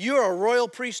outline. You're a royal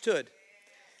priesthood.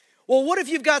 Well, what if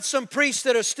you've got some priests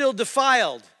that are still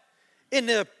defiled in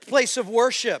the place of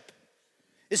worship?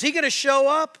 Is he going to show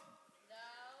up?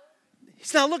 No.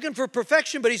 He's not looking for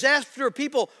perfection, but he's after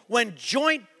people when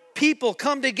joint people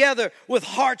come together with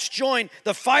hearts joined,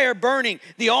 the fire burning,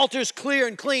 the altar's clear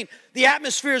and clean, the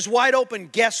atmosphere is wide open.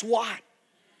 Guess what?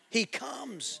 He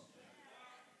comes.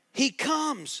 He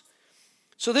comes.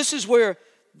 So this is where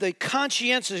the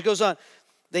conscientious goes on.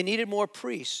 They needed more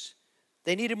priests.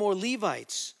 They needed more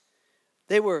Levites.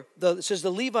 It says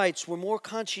the Levites were more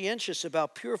conscientious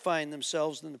about purifying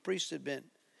themselves than the priests had been.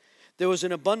 There was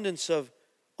an abundance of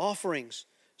offerings.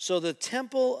 So the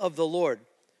temple of the Lord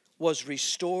was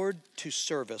restored to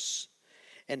service.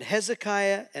 And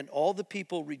Hezekiah and all the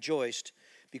people rejoiced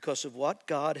because of what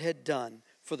God had done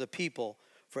for the people,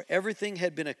 for everything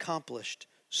had been accomplished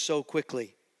so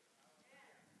quickly.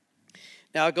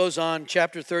 Now it goes on,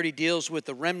 chapter 30 deals with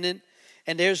the remnant,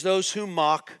 and there's those who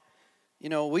mock. You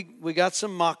know, we got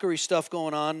some mockery stuff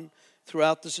going on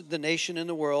throughout the nation and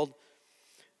the world.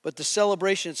 But the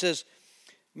celebration, it says,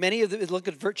 look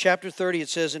at chapter 30, it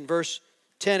says in verse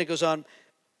 10, it goes on,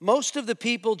 most of the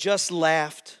people just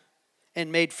laughed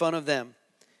and made fun of them.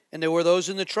 And there were those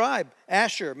in the tribe,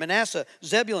 Asher, Manasseh,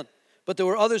 Zebulun, but there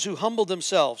were others who humbled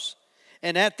themselves.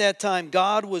 And at that time,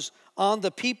 God was on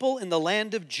the people in the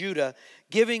land of Judah,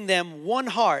 giving them one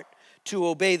heart to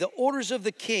obey the orders of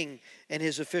the king and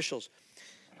his officials.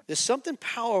 There's something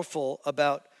powerful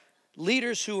about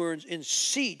leaders who are in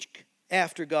seek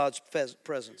after God's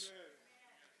presence.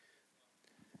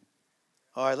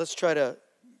 All right, let's try to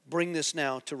bring this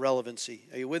now to relevancy.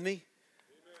 Are you with me?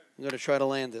 I'm going to try to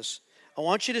land this. I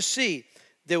want you to see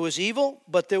there was evil,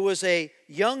 but there was a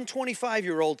young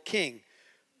 25-year-old king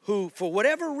who, for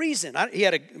whatever reason,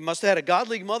 must have had a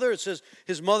godly mother. It says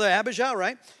his mother Abijah,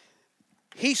 right?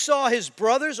 He saw his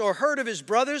brothers or heard of his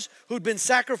brothers who'd been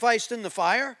sacrificed in the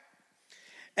fire.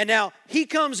 And now he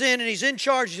comes in and he's in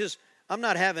charge. He says, I'm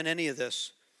not having any of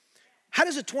this. How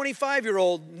does a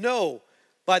 25-year-old know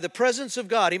by the presence of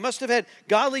God? He must have had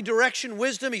godly direction,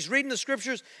 wisdom. He's reading the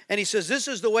scriptures and he says, this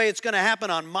is the way it's going to happen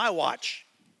on my watch.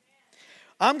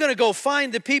 I'm going to go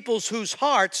find the peoples whose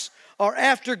hearts are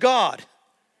after God.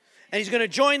 And he's going to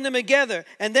join them together,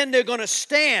 and then they're going to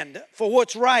stand for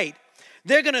what's right.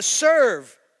 They're going to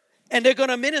serve, and they're going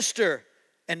to minister,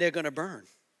 and they're going to burn.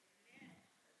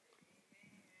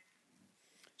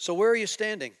 So where are you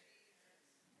standing?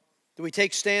 Do we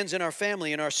take stands in our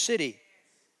family, in our city,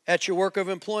 at your work of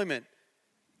employment?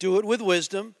 Do it with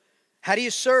wisdom. How do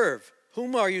you serve?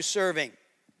 Whom are you serving?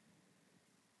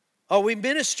 Are we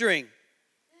ministering?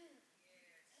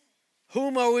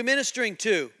 Whom are we ministering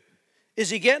to? Is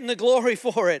he getting the glory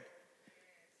for it?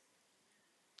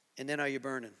 And then are you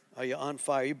burning? Are you on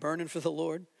fire? Are you burning for the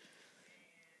Lord?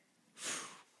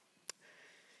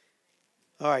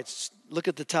 All right, look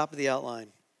at the top of the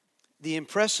outline. The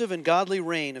impressive and godly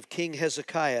reign of King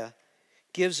Hezekiah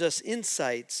gives us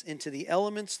insights into the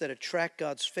elements that attract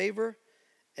God's favor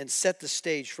and set the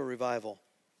stage for revival.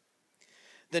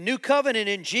 The new covenant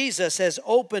in Jesus has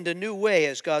opened a new way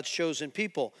as God's chosen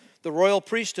people, the royal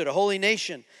priesthood, a holy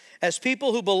nation, as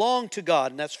people who belong to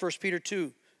God, and that's 1 Peter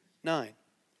 2:9.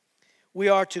 We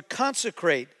are to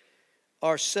consecrate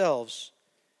ourselves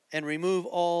and remove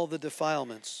all the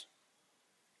defilements.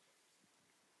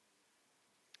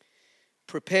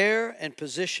 Prepare and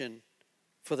position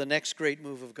for the next great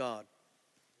move of God.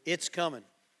 It's coming.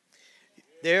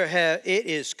 It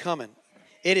is coming.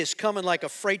 It is coming like a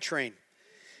freight train.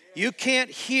 You can't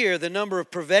hear the number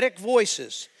of prophetic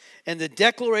voices and the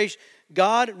declaration.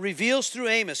 God reveals through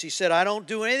Amos. He said, I don't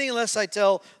do anything unless I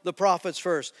tell the prophets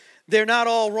first. They're not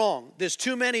all wrong. There's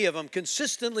too many of them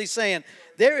consistently saying,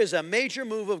 there is a major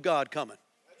move of God coming.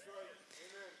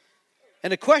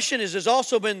 And the question is, there's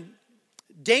also been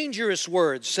dangerous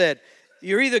words said.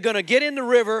 You're either going to get in the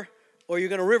river or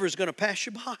river's going to pass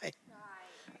you by.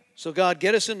 So God,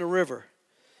 get us in the river.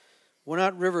 We're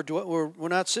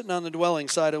not sitting on the dwelling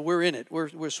side. We're in it.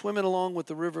 We're swimming along with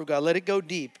the river of God. Let it go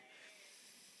deep.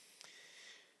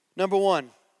 Number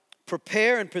one,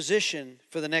 prepare and position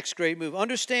for the next great move.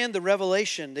 Understand the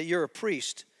revelation that you're a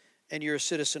priest and you're a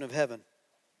citizen of heaven.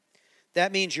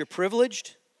 That means you're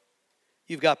privileged,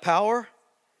 you've got power,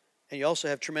 and you also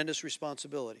have tremendous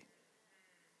responsibility.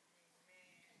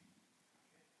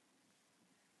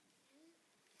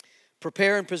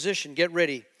 Prepare and position. Get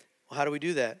ready. Well, how do we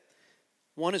do that?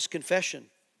 One is confession.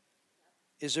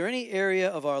 Is there any area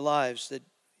of our lives that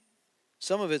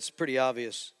some of it's pretty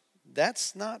obvious?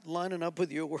 That's not lining up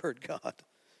with your word, God.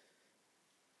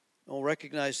 We'll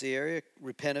recognize the area,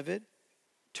 repent of it,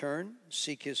 turn,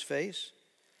 seek his face.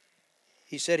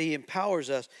 He said he empowers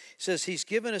us. He says he's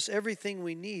given us everything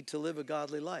we need to live a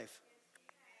godly life.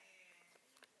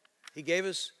 He gave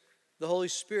us the Holy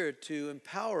Spirit to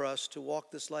empower us to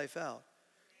walk this life out.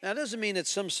 Now, it doesn't mean that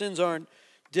some sins aren't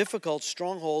difficult,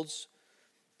 strongholds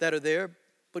that are there,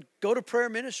 but go to prayer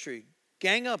ministry.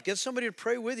 Gang up. Get somebody to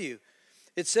pray with you.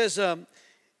 It says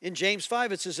in James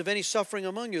 5, it says, if any suffering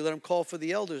among you, let them call for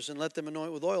the elders and let them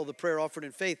anoint with oil. The prayer offered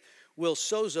in faith will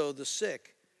sozo the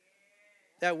sick.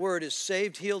 That word is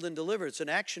saved, healed, and delivered. It's an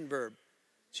action verb.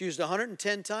 It's used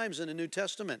 110 times in the New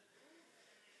Testament.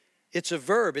 It's a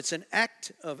verb. It's an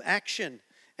act of action,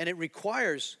 and it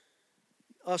requires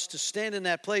us to stand in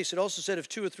that place. It also said, if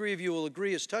 2 or 3 of you will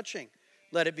agree as touching,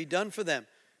 let it be done for them.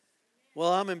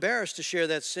 Well, I'm embarrassed to share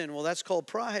that sin. Well, that's called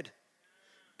pride.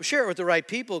 But share it with the right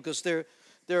people, because there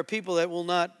are people that will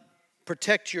not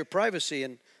protect your privacy,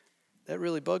 and that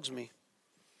really bugs me.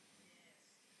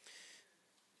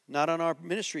 Not on our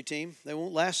ministry team. They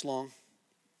won't last long.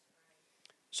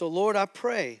 So, Lord, I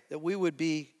pray that we would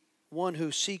be one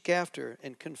who seek after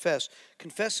and confess,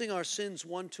 confessing our sins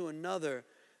one to another,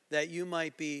 that you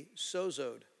might be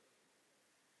sozoed.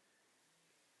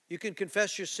 You can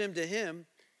confess your sin to him,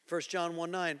 1 John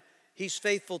 1:9. He's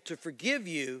faithful to forgive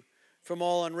you from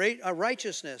all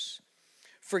unrighteousness.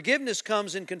 Forgiveness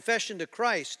comes in confession to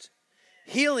Christ.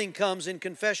 Healing comes in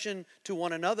confession to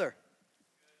one another.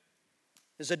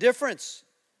 There's a difference.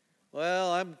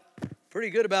 Well, I'm pretty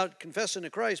good about confessing to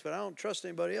Christ, but I don't trust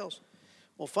anybody else.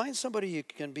 Well, find somebody you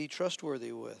can be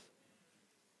trustworthy with.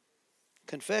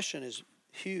 Confession is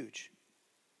huge.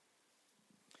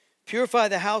 Purify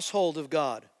the household of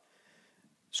God.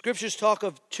 Scriptures talk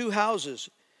of 2 houses.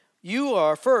 You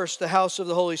are first the house of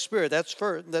the Holy Spirit. That's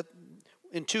first. That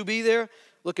in 2b there.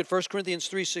 Look at 1 Corinthians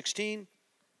 3:16.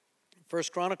 1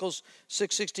 Chronicles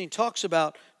 6:16 talks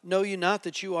about, know you not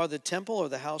that you are the temple or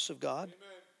the house of God?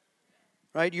 Amen.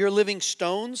 Right? Your living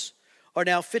stones are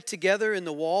now fit together in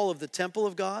the wall of the temple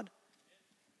of God.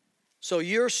 So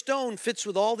your stone fits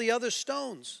with all the other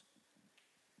stones.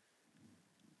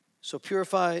 So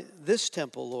purify this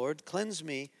temple, Lord. Cleanse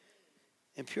me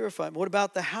and purify me. What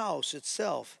about the house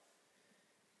itself?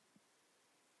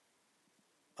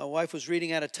 My wife was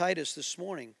reading out of Titus this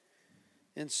morning.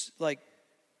 And it's like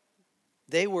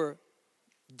they were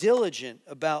diligent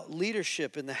about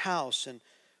leadership in the house and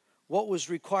what was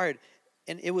required.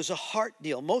 And it was a heart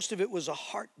deal. Most of it was a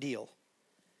heart deal.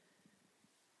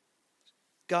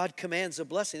 God commands a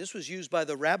blessing. This was used by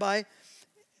the rabbi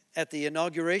at the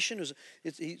inauguration.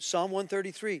 Psalm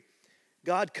 133.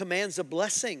 God commands a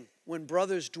blessing when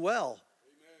brothers dwell.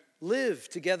 Amen. Live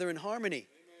together in harmony.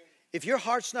 Amen. If your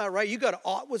heart's not right, you got to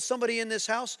ought with somebody in this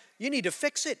house, you need to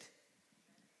fix it.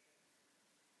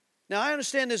 Now, I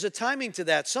understand there's a timing to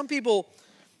that. Some people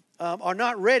are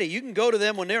not ready. You can go to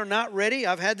them when they're not ready.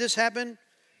 I've had this happen,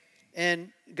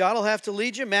 and God will have to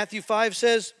lead you. Matthew 5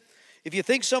 says, if you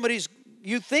think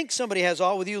somebody has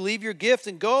aught with you, leave your gift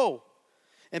and go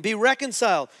and be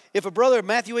reconciled. If a brother,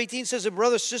 Matthew 18 says, if a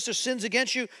brother or sister sins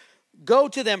against you, go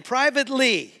to them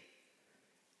privately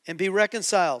and be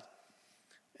reconciled.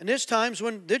 And there's times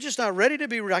when they're just not ready to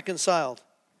be reconciled.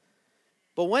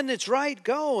 But when it's right,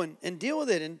 go and deal with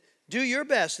it and do your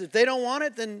best. If they don't want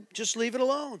it, then just leave it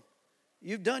alone.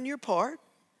 You've done your part.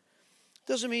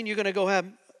 Doesn't mean you're going to go have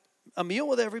a meal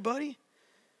with everybody.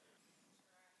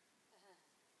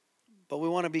 But we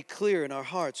want to be clear in our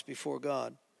hearts before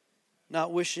God,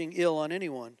 not wishing ill on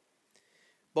anyone.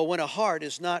 But when a heart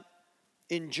is not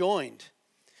enjoined,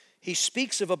 he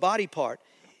speaks of a body part.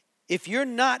 If you're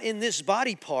not in this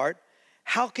body part,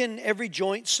 how can every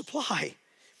joint supply?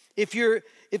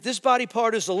 If this body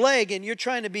part is a leg and you're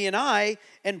trying to be an eye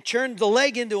and turn the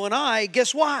leg into an eye,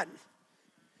 guess what?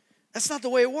 That's not the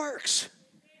way it works.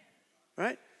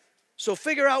 Right? So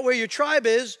figure out where your tribe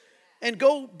is and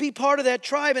go be part of that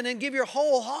tribe, and then give your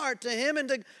whole heart to him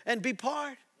and be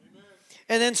part. Amen.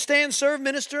 And then stand, serve,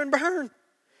 minister, and burn. Yeah,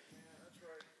 that's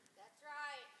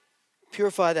right.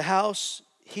 Purify the house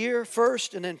here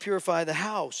first, and then purify the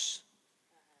house.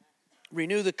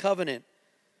 Renew the covenant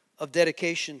of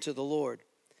dedication to the Lord.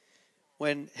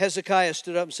 When Hezekiah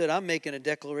stood up and said, I'm making a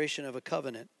declaration of a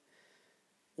covenant.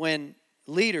 When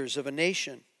leaders of a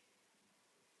nation,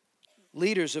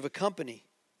 leaders of a company,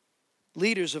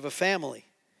 leaders of a family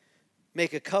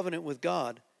make a covenant with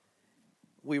God,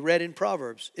 we read in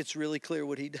Proverbs, it's really clear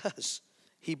what he does.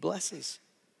 He blesses.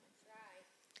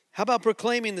 How about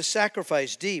proclaiming the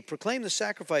sacrifice? D, proclaim the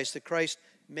sacrifice that Christ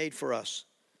made for us.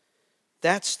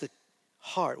 That's the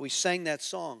heart. We sang that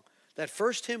song. That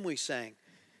first hymn we sang.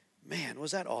 Man,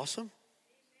 was that awesome?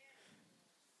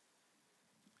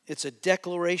 It's a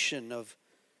declaration of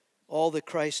all that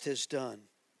Christ has done.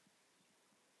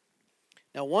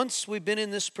 Now, once we've been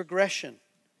in this progression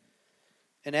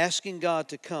and asking God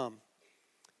to come,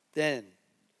 then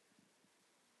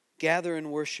gather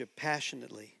and worship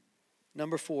passionately.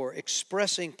 Number 4,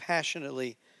 expressing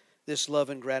passionately this love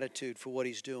and gratitude for what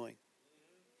he's doing.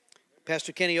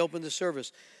 Pastor Kenny opened the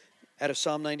service out of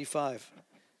Psalm 95.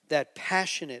 That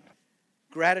passionate,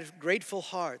 grateful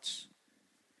hearts.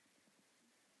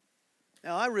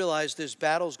 Now, I realize there's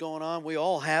battles going on. We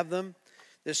all have them.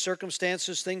 There's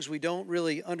circumstances, things we don't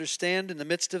really understand in the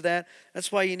midst of that.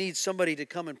 That's why you need somebody to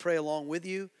come and pray along with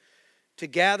you. To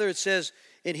gather, it says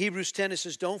in Hebrews 10, it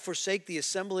says, don't forsake the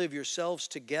assembly of yourselves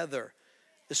together,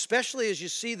 especially as you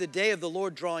see the day of the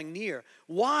Lord drawing near.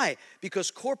 Why?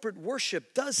 Because corporate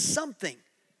worship does something.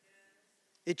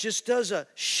 It just does a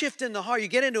shift in the heart. You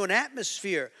get into an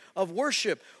atmosphere of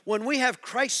worship. When we have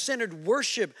Christ-centered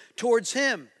worship towards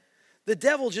him, the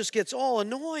devil just gets all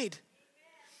annoyed.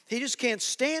 He just can't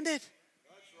stand it.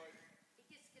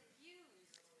 He gets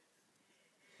confused.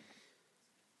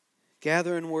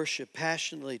 Gather and worship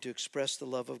passionately to express the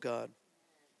love of God.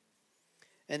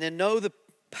 And then know the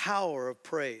power of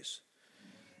praise.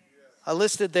 I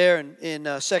listed there in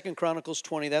 2 Chronicles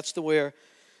 20, that's where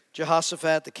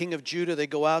Jehoshaphat, the king of Judah, they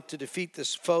go out to defeat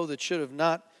this foe that should have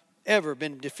not ever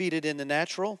been defeated in the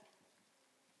natural.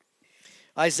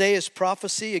 Isaiah's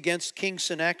prophecy against King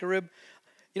Sennacherib.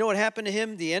 You know what happened to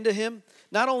him, the end of him?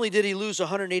 Not only did he lose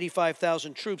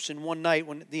 185,000 troops in one night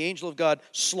when the angel of God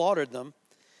slaughtered them,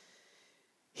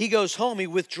 he goes home, he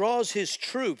withdraws his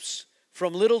troops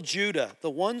from little Judah, the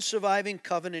one surviving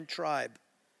covenant tribe.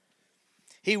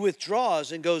 He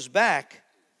withdraws and goes back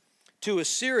to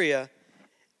Assyria,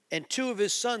 and 2 of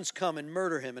his sons come and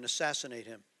murder him and assassinate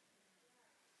him.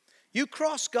 You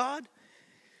cross God?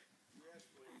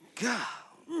 God,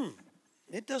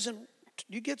 it doesn't.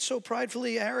 You get so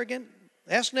pridefully arrogant.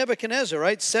 Ask Nebuchadnezzar,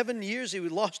 right? 7 years he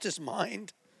lost his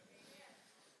mind.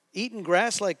 Eating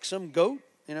grass like some goat.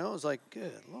 You know, it's like,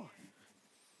 good Lord.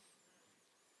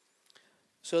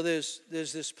 So there's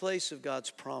this place of God's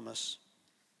promise.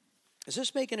 Is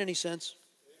this making any sense?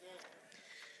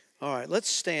 All right, let's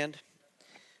stand.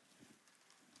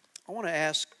 I want to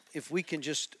ask if we can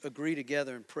just agree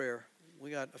together in prayer.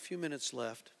 We got a few minutes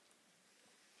left.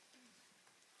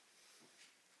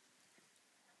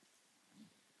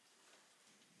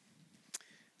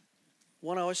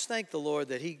 One, I always thank the Lord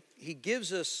that He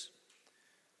gives us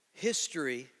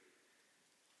history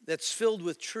that's filled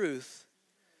with truth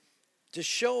to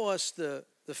show us the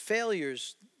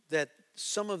failures that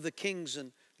some of the kings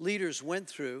and leaders went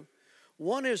through.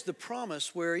 One is the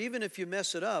promise where even if you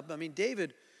mess it up, I mean,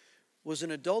 David was an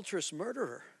adulterous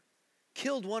murderer,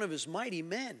 killed one of his mighty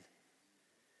men.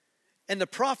 And the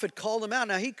prophet called him out.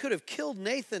 Now, he could have killed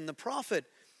Nathan, the prophet,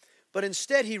 but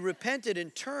instead he repented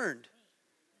and turned.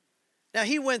 Now,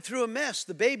 he went through a mess.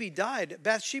 The baby died.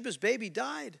 Bathsheba's baby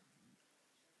died.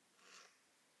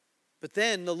 But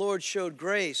then the Lord showed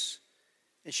grace,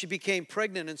 and she became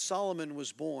pregnant, and Solomon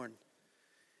was born.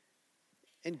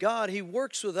 And God, He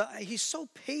works with us. He's so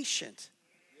patient.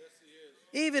 Yes,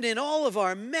 He is. Even in all of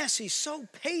our mess, He's so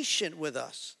patient with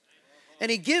us. And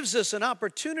He gives us an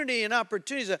opportunity and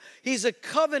opportunities. He's a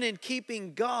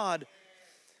covenant-keeping God.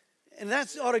 And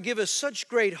that ought to give us such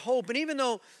great hope. And even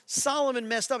though Solomon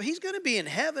messed up, he's going to be in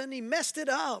heaven. He messed it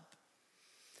up.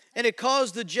 And it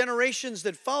caused the generations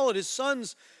that followed, his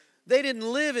sons, They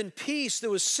didn't live in peace. There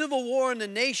was civil war in the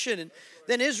nation. And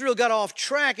then Israel got off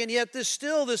track. And yet there's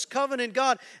still this covenant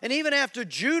God. And even after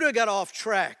Judah got off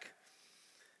track,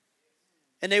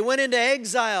 and they went into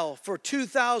exile for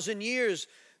 2,000 years,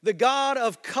 the God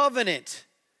of covenant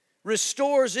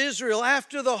restores Israel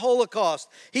after the Holocaust.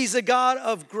 He's a God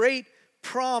of great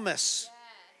promise.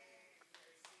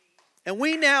 And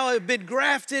we now have been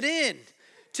grafted in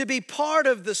to be part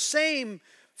of the same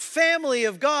family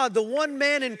of God, the one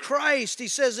man in Christ. He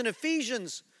says in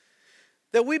Ephesians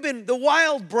that we've been the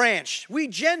wild branch, we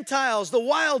Gentiles, the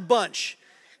wild bunch,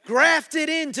 grafted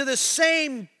into the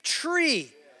same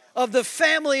tree of the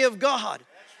family of God.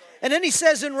 And then he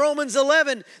says in Romans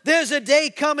 11, there's a day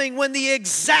coming when the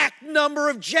exact number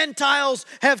of Gentiles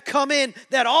have come in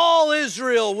that all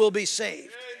Israel will be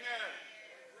saved.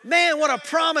 Man, what a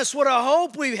promise, what a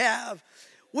hope we have.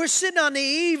 We're sitting on the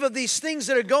eve of these things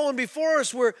that are going before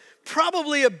us. We're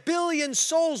probably 1 billion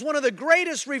souls, one of the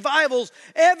greatest revivals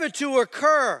ever to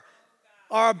occur,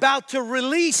 are about to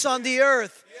release on the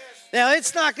earth. Now,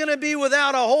 it's not going to be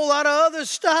without a whole lot of other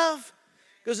stuff,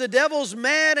 because the devil's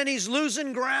mad and he's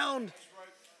losing ground.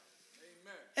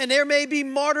 And there may be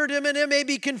martyrdom and there may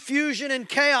be confusion and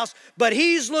chaos, but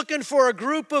he's looking for a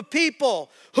group of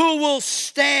people who will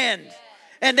stand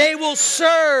and they will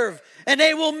serve and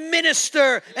they will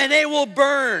minister and they will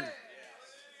burn.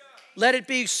 Let it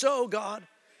be so, God.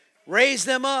 Raise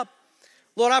them up.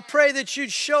 Lord, I pray that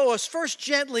you'd show us, first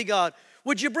gently, God.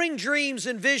 Would you bring dreams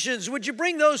and visions? Would you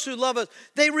bring those who love us?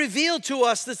 They reveal to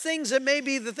us the things that may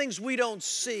be the things we don't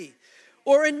see.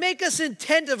 Or and make us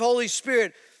attentive, Holy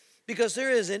Spirit, because there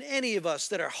isn't any of us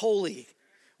that are holy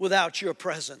without your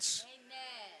presence. Amen.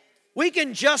 We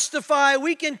can justify,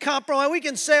 we can compromise, we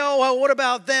can say, oh, well, what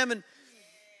about them?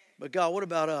 But God, what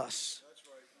about us?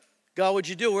 God, would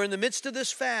you do? We're in the midst of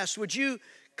this fast. Would you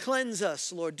cleanse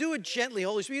us, Lord? Do it gently,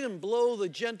 Holy Spirit. You can blow the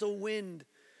gentle wind.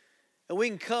 And we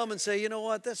can come and say, you know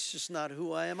what, that's just not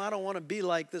who I am. I don't want to be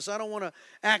like this. I don't want to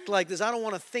act like this. I don't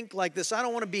want to think like this. I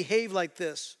don't want to behave like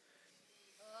this.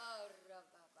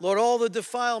 Lord, all the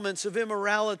defilements of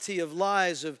immorality, of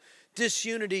lies, of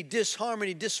disunity,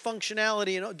 disharmony,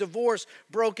 dysfunctionality, and divorce,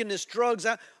 brokenness, drugs,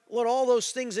 Lord, all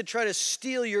those things that try to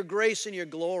steal your grace and your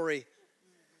glory.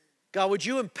 God, would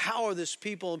you empower this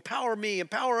people, empower me,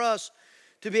 empower us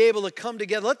to be able to come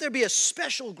together. Let there be a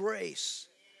special grace.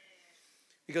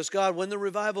 Because God, when the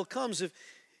revival comes,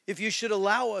 if you should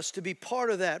allow us to be part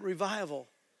of that revival,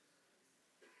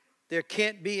 there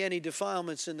can't be any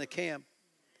defilements in the camp.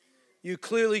 You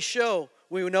clearly show.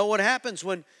 We know what happens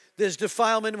when there's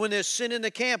defilement, when there's sin in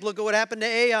the camp. Look at what happened to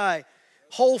Ai.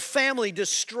 Whole family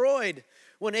destroyed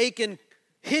when Achan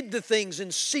hid the things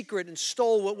in secret and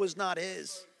stole what was not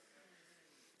his.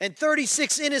 And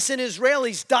 36 innocent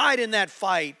Israelis died in that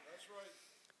fight.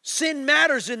 Sin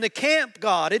matters in the camp,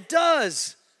 God. It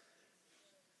does.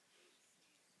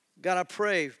 God, I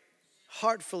pray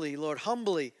heartfully, Lord,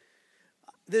 humbly.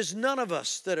 There's none of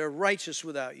us that are righteous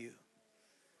without you.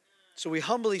 So we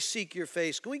humbly seek your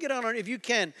face. Can we get on our, if you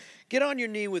can, get on your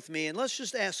knee with me and let's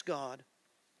just ask God.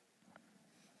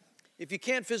 If you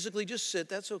can't physically, just sit.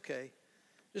 That's okay.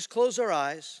 Just close our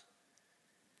eyes.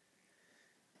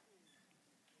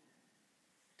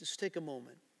 Just take a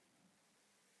moment.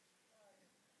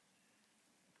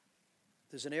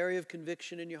 There's an area of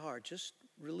conviction in your heart. Just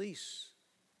release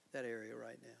that area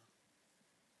right now.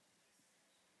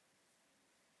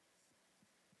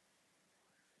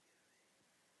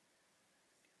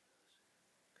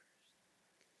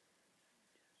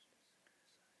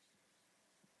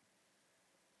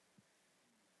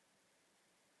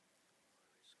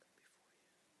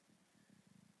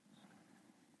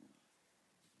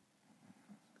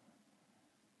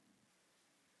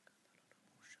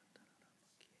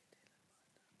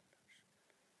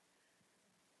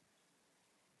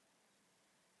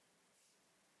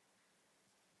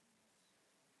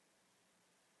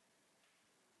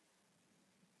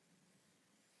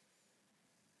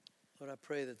 Lord, I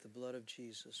pray that the blood of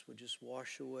Jesus would just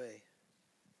wash away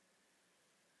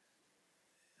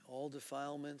all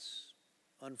defilements,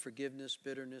 unforgiveness,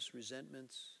 bitterness,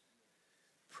 resentments,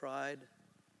 pride,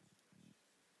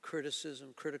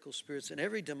 criticism, critical spirits, and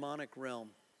every demonic realm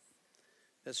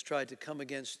that's tried to come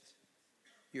against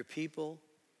your people,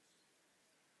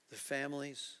 the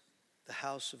families, the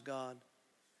house of God,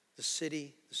 the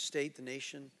city, the state, the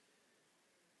nation.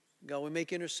 God, we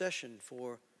make intercession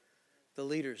for the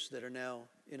leaders that are now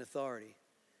in authority.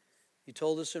 You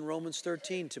told us in Romans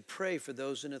 13 to pray for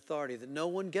those in authority, that no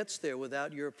one gets there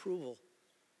without your approval.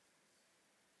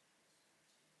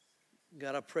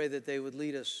 God, I pray that they would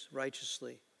lead us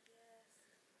righteously,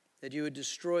 that you would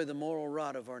destroy the moral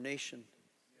rot of our nation,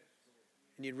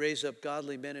 and you'd raise up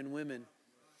godly men and women.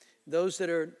 Those that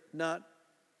are not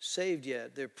saved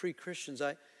yet, they're pre-Christians.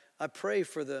 I pray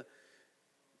for the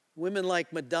women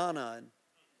like Madonna and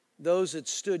those that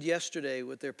stood yesterday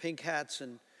with their pink hats,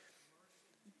 and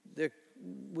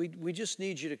we just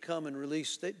need you to come and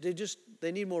release.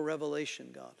 They need more revelation,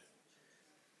 God.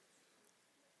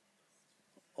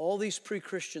 All these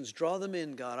pre-Christians, draw them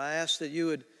in, God. I ask that you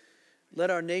would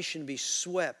let our nation be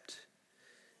swept.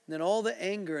 And then all the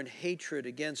anger and hatred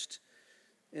against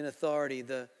in authority,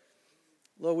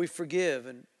 Lord, we forgive,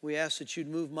 and we ask that you'd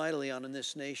move mightily on in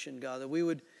this nation, God, that we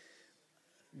would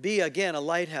be, again, a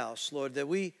lighthouse, Lord, that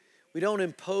we don't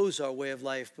impose our way of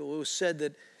life, but it was said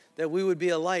that we would be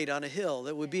a light on a hill,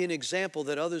 that would be an example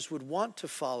that others would want to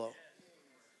follow.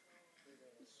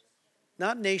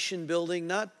 Not nation building,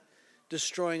 not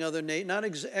destroying other nations, not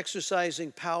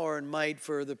exercising power and might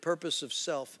for the purpose of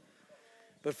self,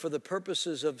 but for the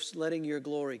purposes of letting your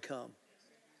glory come.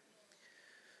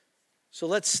 So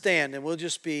let's stand, and we'll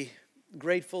just be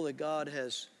grateful that God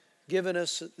has given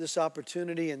us this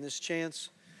opportunity and this chance.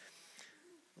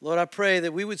 Lord, I pray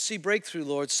that we would see breakthrough,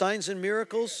 Lord, signs and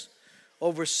miracles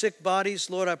over sick bodies.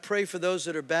 Lord, I pray for those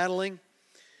that are battling.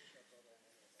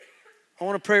 I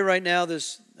want to pray right now.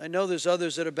 I know there's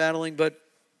others that are battling, but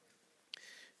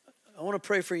I want to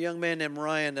pray for a young man named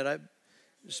Ryan that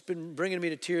it's been bringing me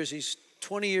to tears. He's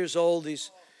 20 years old.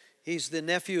 He's the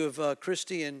nephew of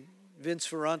Christy and Vince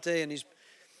Ferrante, and he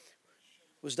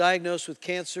was diagnosed with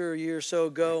cancer a year or so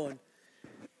ago, and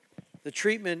the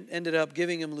treatment ended up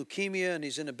giving him leukemia, and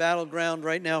he's in a battleground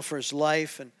right now for his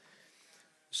life. And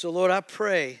so, Lord, I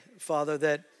pray, Father,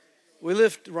 that we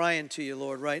lift Ryan to you,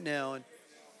 Lord, right now. And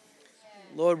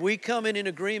Lord, we come in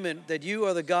agreement that you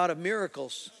are the God of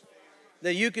miracles,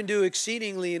 that you can do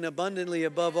exceedingly and abundantly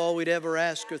above all we'd ever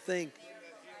ask or think.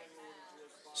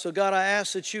 So, God, I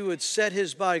ask that you would set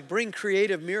his body, bring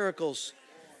creative miracles,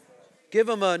 give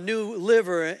him a new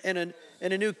liver and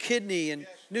a new kidney and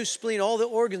new spleen, all the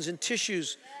organs and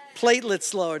tissues,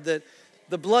 platelets, Lord, that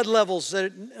the blood levels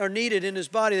that are needed in his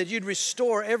body, that you'd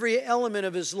restore every element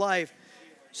of his life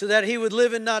so that he would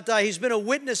live and not die. He's been a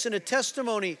witness and a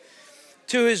testimony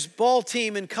to his ball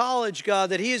team in college, God,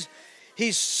 that he's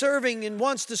serving and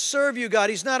wants to serve you, God.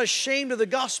 He's not ashamed of the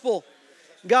gospel.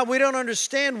 God, we don't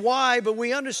understand why, but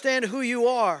we understand who you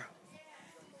are.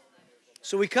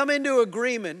 So we come into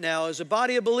agreement now as a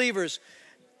body of believers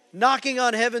knocking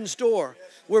on heaven's door.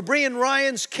 We're bringing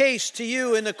Ryan's case to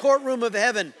you in the courtroom of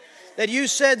heaven, that you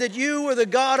said that you were the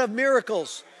God of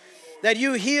miracles, that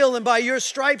you heal, and by your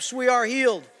stripes we are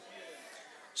healed.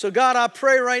 So God, I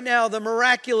pray right now the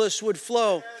miraculous would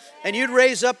flow, and you'd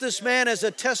raise up this man as a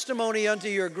testimony unto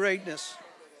your greatness.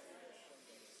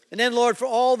 And then, Lord, for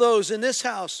all those in this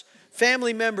house,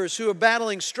 family members who are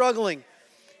battling, struggling,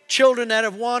 children that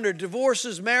have wandered,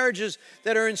 divorces, marriages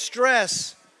that are in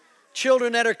stress,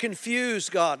 children that are confused,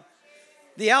 God,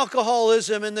 the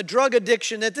alcoholism and the drug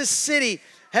addiction, that this city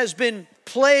has been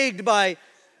plagued by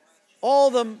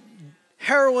all the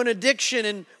heroin addiction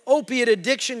and opiate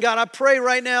addiction. God, I pray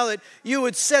right now that you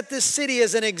would set this city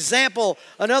as an example,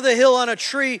 another hill on a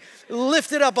tree,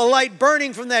 lifted up a light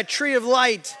burning from that tree of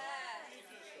light.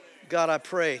 God, I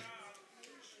pray.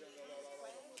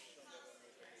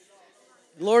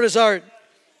 Lord, as our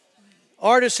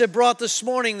artists have brought this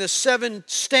morning, the 7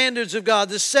 standards of God,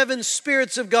 the 7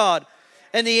 spirits of God,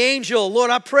 and the angel,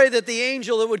 Lord, I pray that the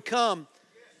angel that would come,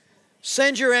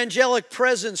 send your angelic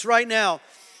presence right now.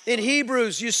 In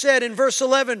Hebrews, you said in verse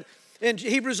 11, in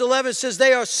Hebrews 11, it says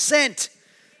they are sent.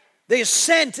 They are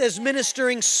sent as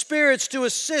ministering spirits to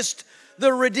assist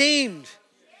the redeemed.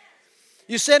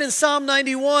 You said in Psalm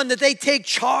 91 that they take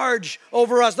charge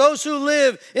over us, those who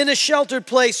live in the sheltered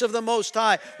place of the Most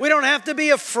High. We don't have to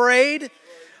be afraid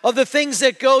of the things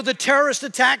that go, the terrorist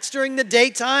attacks during the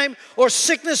daytime, or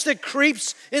sickness that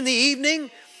creeps in the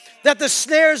evening, that the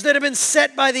snares that have been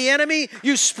set by the enemy,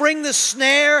 you spring the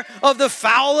snare of the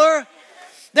fowler.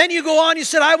 Then you go on, you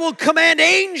said, I will command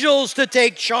angels to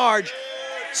take charge.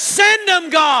 Send them,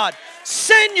 God.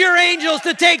 Send your angels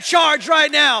to take charge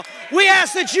right now. We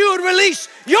ask that you would release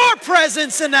your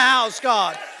presence in the house,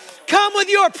 God. Come with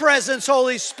your presence,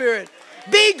 Holy Spirit.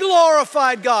 Be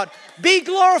glorified, God. Be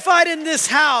glorified in this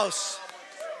house.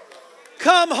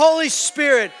 Come, Holy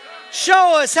Spirit.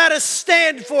 Show us how to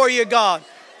stand for you, God.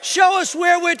 Show us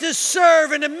where we're to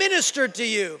serve and to minister to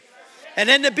you. And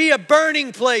then to be a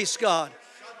burning place, God.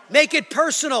 Make it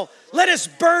personal. Let us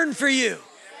burn for you.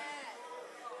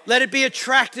 Let it be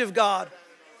attractive, God.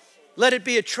 Let it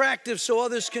be attractive so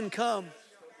others can come.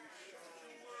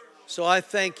 So I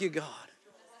thank you, God.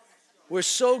 We're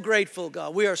so grateful,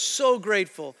 God. We are so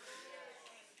grateful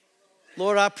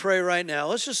Lord, I pray right now.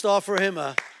 Let's just offer him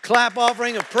a clap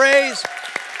offering of praise.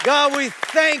 God, we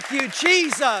thank you,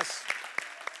 Jesus.